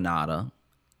beef empanada.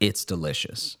 It's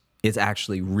delicious. It's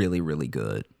actually really, really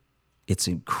good. It's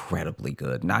incredibly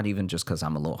good. Not even just because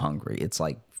I'm a little hungry. It's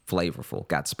like flavorful,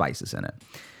 got spices in it.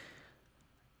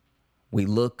 We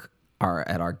look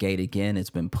at our gate again. It's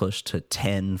been pushed to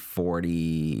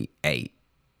 10:48,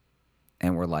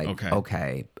 and we're like,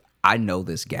 okay, I know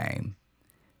this game.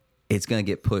 It's gonna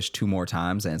get pushed 2 more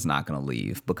times, and it's not gonna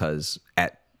leave because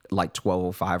at like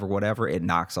 12:05 or whatever, it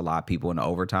knocks a lot of people into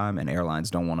overtime, and airlines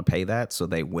don't want to pay that, so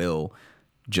they will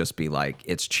just be like,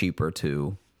 it's cheaper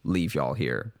to leave y'all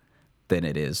here than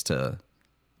it is to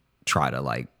try to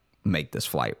like make this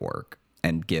flight work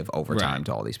and give overtime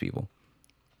to all these people.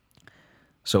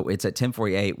 So it's at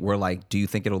 10:48. We're like, do you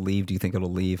think it'll leave? Do you think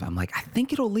it'll leave? I'm like, I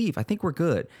think it'll leave. I think we're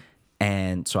good.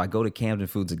 And so I go to Camden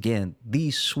Foods again.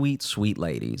 These sweet, sweet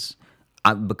ladies.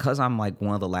 Because I'm like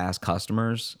one of the last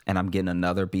customers and I'm getting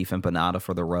another beef empanada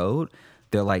for the road,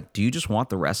 they're like, do you just want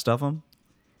the rest of them?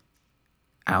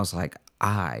 I was like,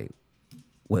 I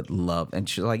would love. And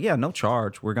she's like, yeah, no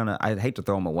charge. I'd hate to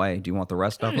throw them away. Do you want the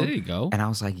rest of them? There you go. And I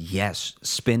was like, yes,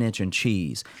 spinach and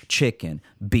cheese, chicken,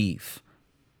 beef,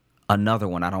 another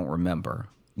one I don't remember.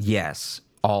 Yes,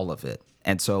 all of it.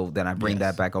 And so then I bring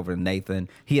that back over to Nathan.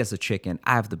 He has the chicken.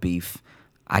 I have the beef.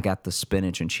 I got the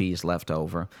spinach and cheese left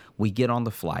over. We get on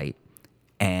the flight,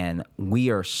 and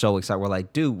we are so excited. We're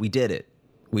like, dude, we did it.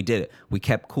 We did it. We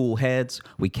kept cool heads.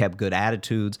 We kept good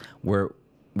attitudes. We're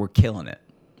killing it.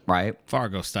 Right?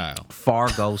 Fargo style.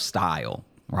 Fargo style,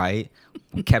 right?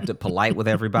 We kept it polite with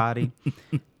everybody.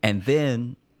 And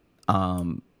then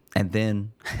we're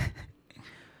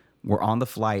on the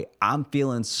flight. I'm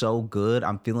feeling so good.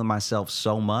 I'm feeling myself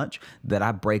so much that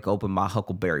I break open my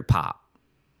Huckleberry Pop.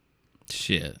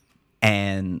 Shit.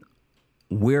 And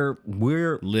we're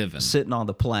living, sitting on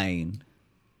the plane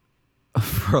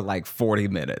for like 40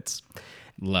 minutes.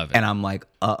 Love it. And I'm like,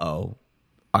 uh-oh,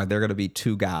 are there going to be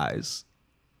 2 guys?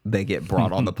 They get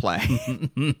brought on the plane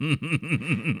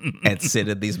and sit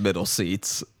in these middle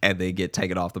seats, and they get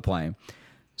taken off the plane.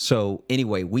 So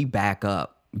anyway, we back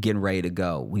up, getting ready to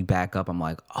go. We back up. I'm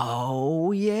like,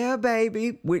 oh, yeah,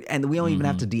 baby. And we don't even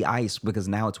have to de-ice because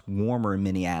now it's warmer in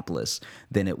Minneapolis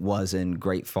than it was in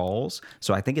Great Falls.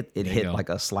 So I think it hit like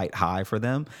a slight high for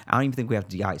them. I don't even think we have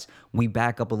to de-ice. We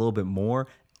back up a little bit more.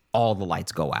 All the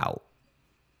lights go out.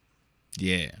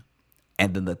 Yeah.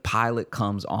 And then the pilot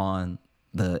comes on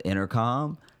the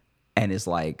intercom and it's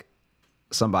like,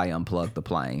 somebody unplugged the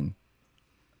plane.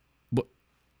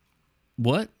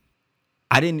 What?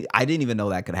 I didn't even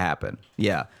know that could happen.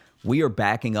 Yeah. We are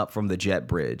backing up from the jet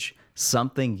bridge.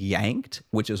 Something yanked,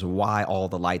 which is why all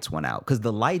the lights went out. Because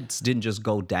the lights didn't just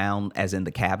go down as in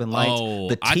the cabin lights. Oh,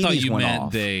 the TVs I thought you went meant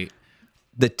off. they...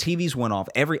 The TVs went off.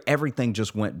 Everything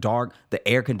just went dark. The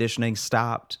air conditioning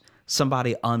stopped.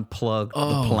 Somebody unplugged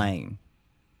the plane.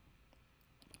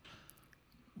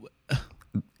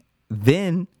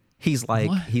 Then he's like,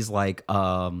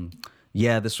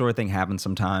 yeah, this sort of thing happens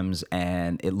sometimes,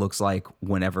 and it looks like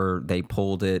whenever they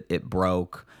pulled it, it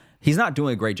broke. He's not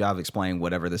doing a great job of explaining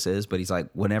whatever this is, but he's like,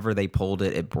 whenever they pulled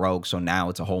it, it broke, so now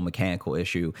it's a whole mechanical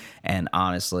issue, and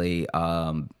honestly,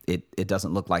 it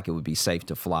doesn't look like it would be safe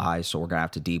to fly, so we're going to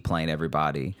have to deplane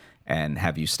everybody and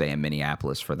have you stay in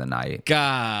Minneapolis for the night.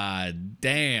 God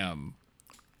damn.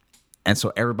 And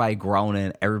so everybody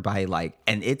groaning, everybody like,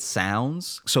 and it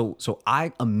sounds, so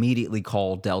I immediately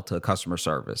called Delta customer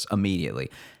service, immediately.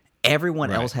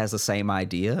 Everyone else has the same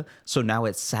idea. So now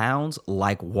it sounds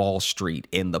like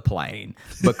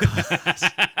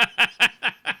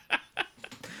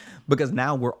because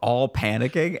now we're all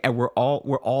panicking and we're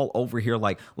all over here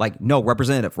like no,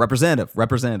 representative.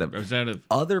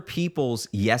 Other people's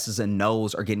yeses and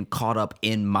nos are getting caught up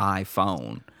in my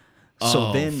phone.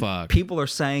 So then people are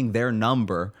saying their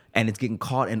number and it's getting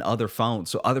caught in other phones.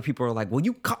 So other people are like, will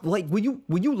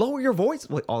you lower your voice?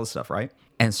 Like all this stuff, right?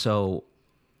 And so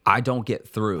I don't get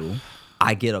through.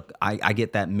 I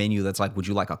get that menu that's like, would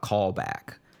you like a call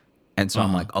back? And so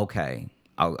I'm like, okay,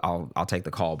 I'll take the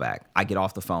call back. I get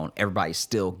off the phone. Everybody's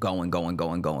still going.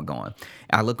 And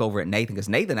I look over at Nathan because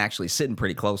Nathan actually is sitting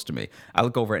pretty close to me. I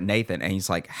look over at Nathan and he's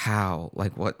like, how?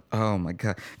 Like what? Oh my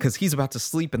God. Because he's about to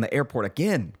sleep in the airport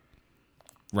again.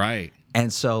 Right.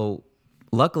 And so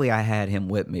luckily I had him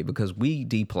with me because we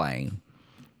deplane.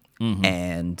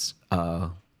 And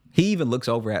he even looks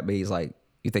over at me. He's like,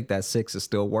 you think that 6 is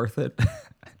still worth it?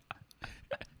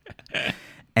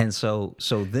 And so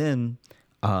then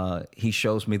he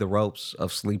shows me the ropes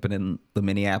of sleeping in the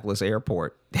Minneapolis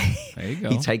airport. There you go.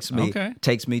 He takes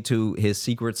me to his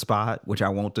secret spot, which I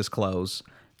won't disclose.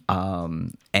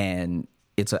 And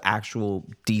it's an actual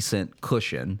decent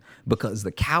cushion because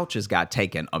the couches got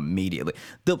taken immediately.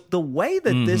 The way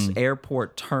that this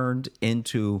airport turned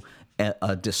into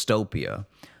a dystopia,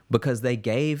 because they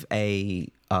gave a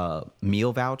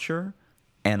meal voucher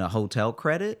and a hotel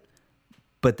credit,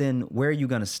 but then where are you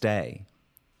going to stay?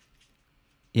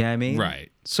 You know what I mean?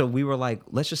 Right. So we were like,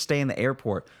 let's just stay in the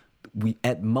airport.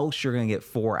 At most, you're going to get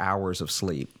 4 hours of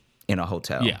sleep in a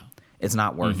hotel. Yeah. It's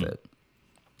not worth it.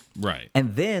 Right.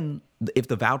 And then if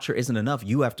the voucher isn't enough,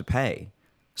 you have to pay.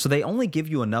 So they only give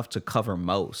you enough to cover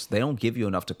most. They don't give you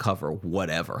enough to cover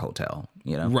whatever hotel,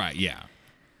 you know? Right, yeah.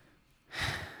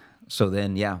 So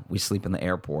then, yeah, we sleep in the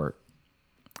airport.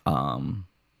 And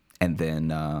then,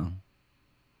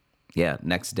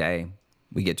 next day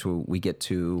we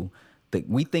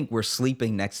think we're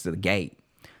sleeping next to the gate.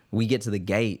 We get to the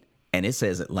gate and it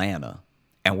says Atlanta.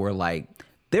 And we're like,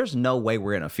 there's no way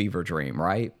we're in a fever dream,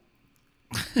 right?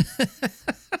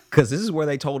 Because this is where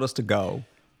they told us to go.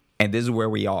 And this is where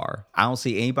we are. I don't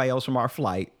see anybody else from our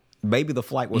flight. Maybe the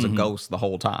flight was a ghost the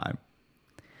whole time.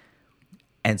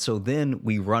 And so then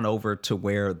we run over to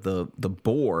where the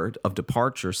board of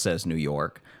departure says New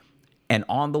York. And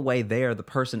on the way there, the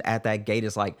person at that gate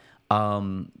is like,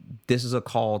 this is a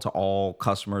call to all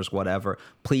customers, whatever.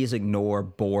 Please ignore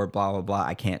board, blah, blah, blah.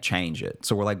 I can't change it.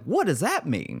 So we're like, what does that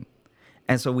mean?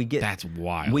 And so that's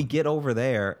wild. We get over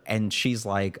there and she's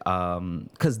like,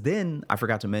 because then I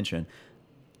forgot to mention,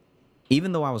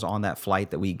 even though I was on that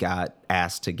flight that we got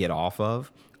asked to get off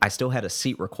of, I still had a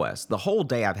seat request. The whole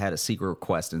day I've had a seat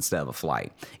request instead of a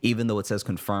flight, even though it says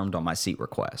confirmed on my seat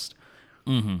request.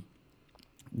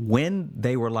 When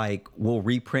they were like, we'll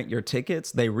reprint your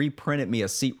tickets, they reprinted me a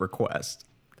seat request.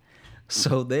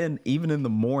 So then even in the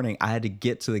morning, I had to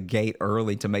get to the gate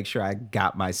early to make sure I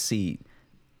got my seat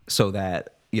so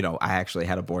that, I actually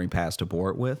had a boarding pass to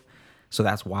board with. So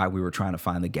that's why we were trying to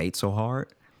find the gate so hard.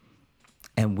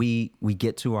 And we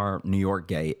get to our New York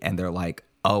gate and they're like,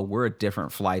 oh, we're a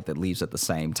different flight that leaves at the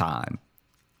same time.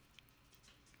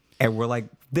 And we're like,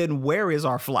 then where is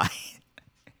our flight?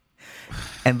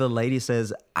 And the lady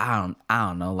says, I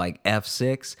don't know, like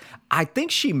F6. I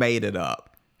think she made it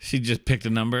up. She just picked a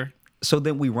number. So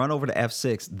then we run over to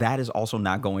F6. That is also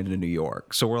not going to New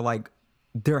York. So we're like,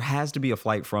 there has to be a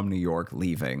flight from New York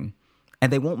leaving.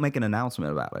 And they won't make an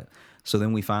announcement about it. So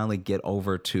then we finally get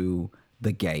over to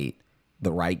the gate,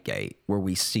 the right gate, where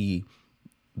we see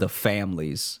the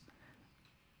families,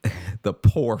 the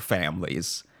poor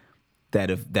families that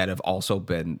have also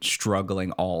been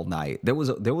struggling all night. There was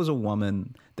a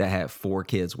woman that had 4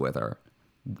 kids with her.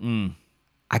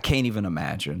 I can't even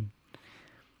imagine.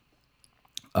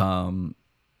 So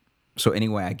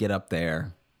anyway, I get up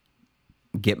there,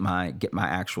 get my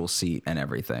actual seat and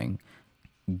everything,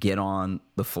 get on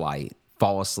the flight,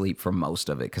 fall asleep for most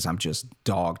of it because I'm just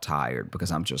dog tired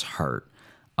because I'm just hurt.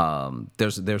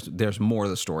 There's more of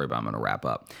the story, but I'm going to wrap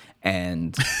up.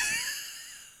 And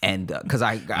because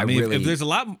I mean, really, if there's a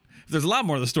lot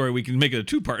more of the story, we can make it a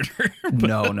 2-parter.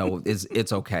 No,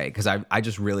 it's okay because I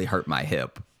just really hurt my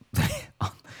hip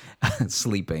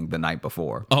sleeping the night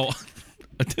before. Oh,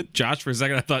 Josh, for a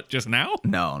second I thought just now.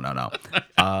 No.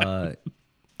 I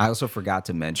also forgot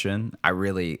to mention. I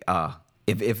really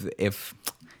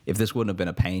if this wouldn't have been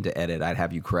a pain to edit, I'd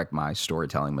have you correct my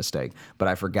storytelling mistake. But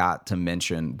I forgot to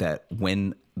mention that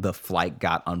when the flight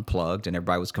got unplugged and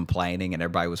everybody was complaining and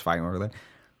everybody was fighting over there,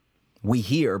 we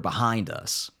hear behind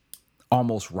us,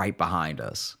 almost right behind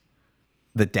us,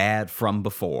 the dad from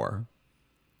before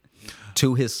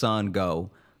to his son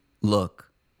go, look,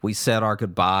 we said our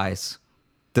goodbyes.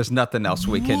 There's nothing else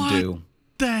we can do. What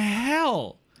the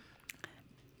hell?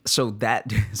 so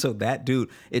that dude,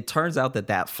 it turns out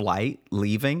that flight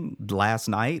leaving last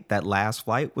night, that last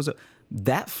flight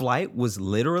that flight was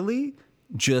literally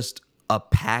just a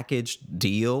packaged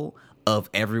deal of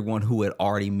everyone who had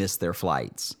already missed their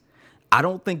flights. I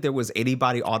don't think there was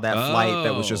anybody on that flight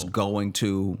that was just going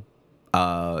to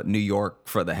New York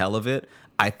for the hell of it.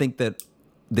 I think that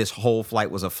this whole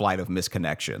flight was a flight of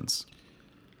misconnections.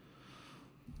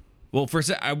 Well,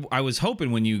 first, I was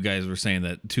hoping when you guys were saying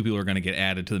that two people are going to get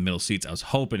added to the middle seats, I was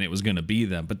hoping it was going to be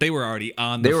them, but they were already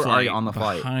on the flight. They were already on the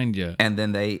flight behind you. And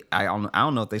then I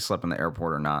don't know if they slept in the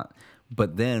airport or not,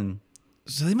 but then.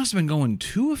 So they must have been going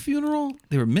to a funeral?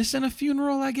 They were missing a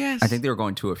funeral, I guess? I think they were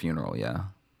going to a funeral, yeah.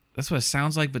 That's what it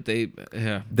sounds like, but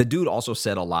yeah. The dude also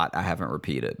said a lot I haven't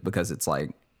repeated because it's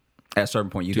like, at a certain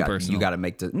point, you got to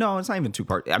make the. No, it's not even two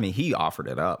part. I mean, he offered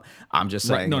it up. I'm just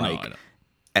saying, right. No.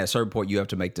 At a certain point, you have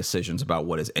to make decisions about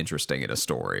what is interesting in a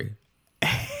story.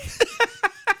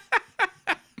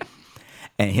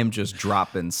 And him just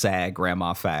dropping sad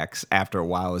grandma facts after a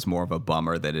while is more of a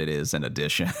bummer than it is an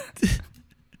addition.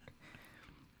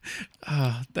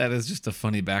 That is just a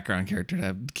funny background character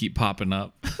to keep popping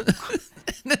up.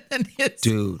 And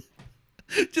dude.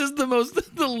 Just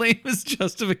the lamest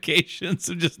justifications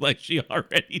of just like she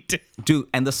already did. Dude,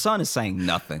 and the son is saying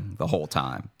nothing the whole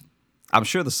time. I'm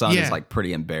sure the son is like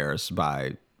pretty embarrassed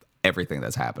by everything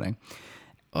that's happening.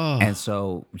 Oh. And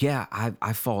so, yeah,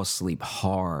 I fall asleep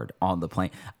hard on the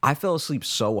plane. I fell asleep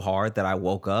so hard that I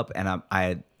woke up and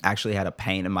I actually had a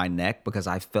pain in my neck because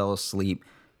I fell asleep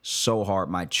so hard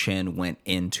my chin went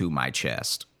into my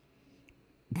chest.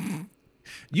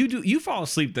 You fall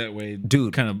asleep that way,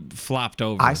 dude. Kind of flopped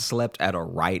over. I slept at a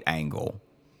right angle.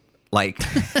 Like,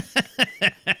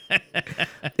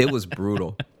 it was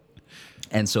brutal.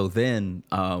 And so then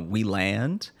we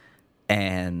land,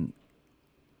 and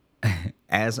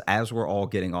as we're all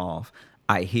getting off,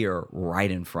 I hear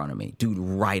right in front of me, dude,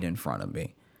 right in front of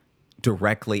me,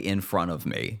 directly in front of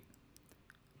me.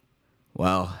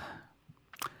 Well,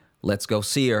 let's go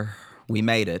see her. We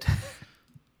made it.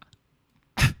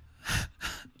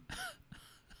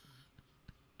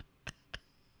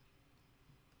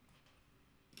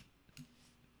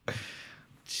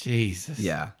 Jesus.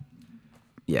 Yeah.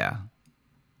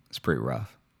 It's pretty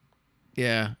rough.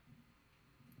 Yeah.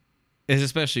 It's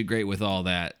especially great with all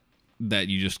that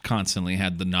you just constantly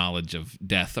had the knowledge of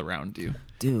death around you.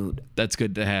 Dude. That's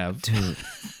good to have. Dude,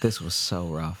 this was so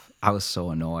rough. I was so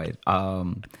annoyed.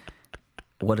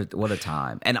 What a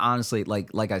time. And honestly,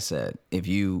 like I said, if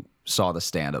you saw the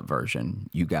stand-up version,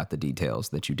 you got the details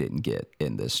that you didn't get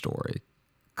in this story.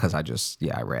 Because I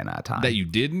ran out of time. That you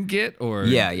didn't get? Or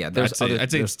yeah.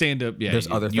 I'd say stand-up, yeah.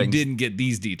 There's other things. You didn't get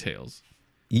these details.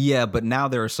 Yeah, but now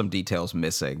there are some details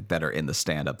missing that are in the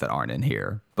stand-up that aren't in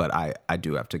here. But I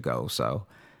do have to go, so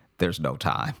there's no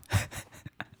time.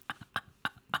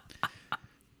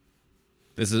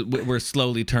 We're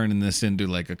slowly turning this into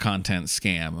like a content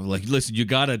scam. Like, listen, you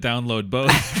gotta download both.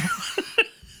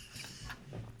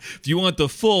 If you want the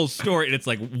full story, and it's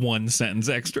like one sentence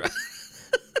extra.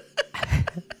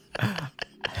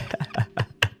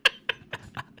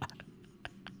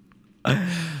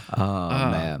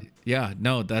 Man. Yeah,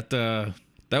 no, that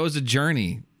was a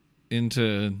journey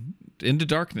into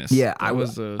darkness. Yeah,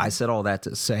 I said all that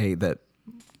to say that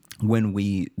when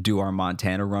we do our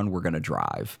Montana run, we're gonna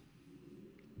drive.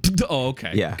 Oh,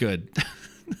 okay. Yeah. Good.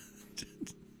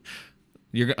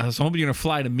 I was hoping you're gonna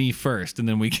fly to me first, and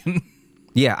then we can.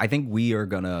 Yeah, I think we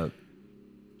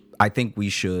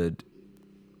should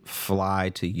fly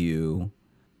to you,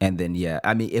 and then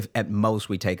I mean, if at most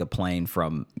we take a plane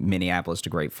from Minneapolis to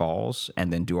Great Falls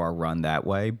and then do our run that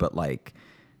way, but like,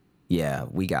 yeah,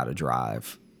 we gotta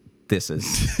drive. This is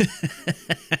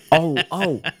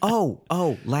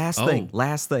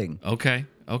last thing. Okay.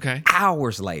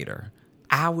 Hours later,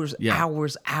 hours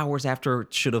after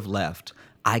it should have left,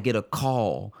 I get a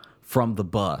call from the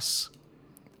bus,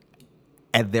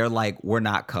 and they're like, "We're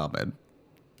not coming."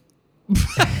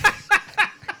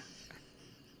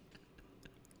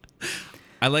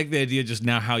 I like the idea just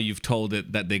now how you've told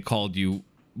it that they called you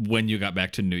when you got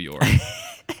back to New York.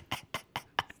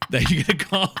 That you get a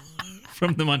call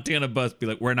from the Montana bus, be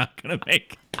like, "We're not gonna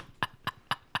make it."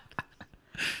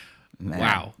 Man.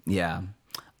 Wow. Yeah.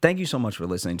 Thank you so much for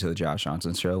listening to the Josh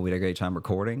Johnson Show. We had a great time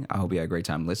recording. I hope you had a great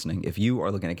time listening. If you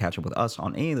are looking to catch up with us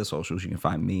on any of the socials, you can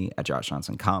find me at Josh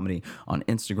Johnson Comedy on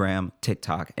Instagram,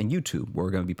 TikTok, and YouTube, where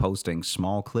we're going to be posting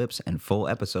small clips and full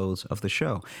episodes of the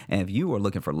show. And if you are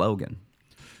looking for Logan,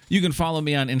 You can follow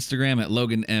me on Instagram at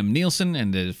Logan M. Nielsen.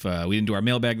 And if we didn't do our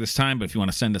mailbag this time, but if you want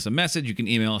to send us a message, you can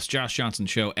email us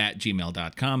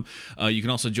joshjohnsonshow@gmail.com. You can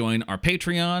also join our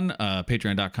Patreon,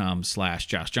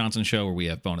 patreon.com/joshjohnsonshow, where we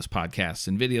have bonus podcasts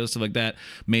and videos, stuff like that.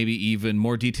 Maybe even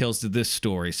more details to this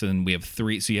story. So then we have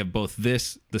 3. So you have both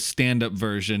this, the stand-up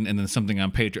version, and then something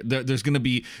on Patreon. There's going to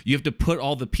be, you have to put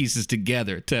all the pieces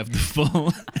together to have the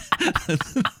full,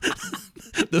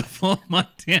 the full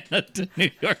Montana to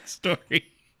New York story.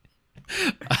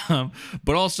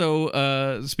 But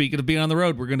also, speaking of being on the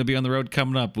road, we're going to be on the road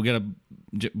coming up. We got a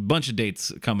bunch of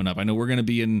dates coming up. I know we're going to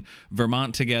be in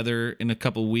Vermont together in a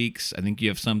couple weeks. I think you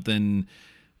have something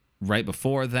right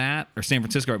before that, or San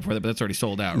Francisco right before that, but that's already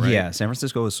sold out, right? Yeah, San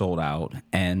Francisco is sold out,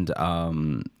 and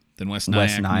then West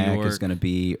Nyack is going to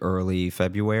be early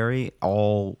February.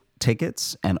 All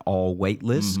tickets and all wait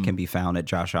lists can be found at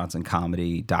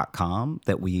joshjohnsоncomedy.com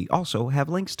that we also have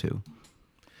links to.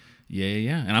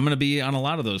 Yeah. And I'm going to be on a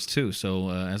lot of those too. So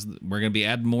as we're going to be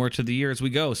adding more to the year as we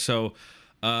go. So,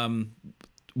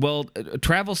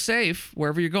 travel safe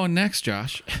wherever you're going next,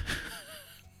 Josh.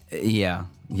 Yeah.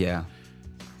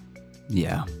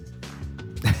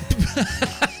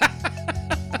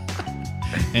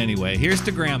 Anyway, here's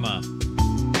to Grandma.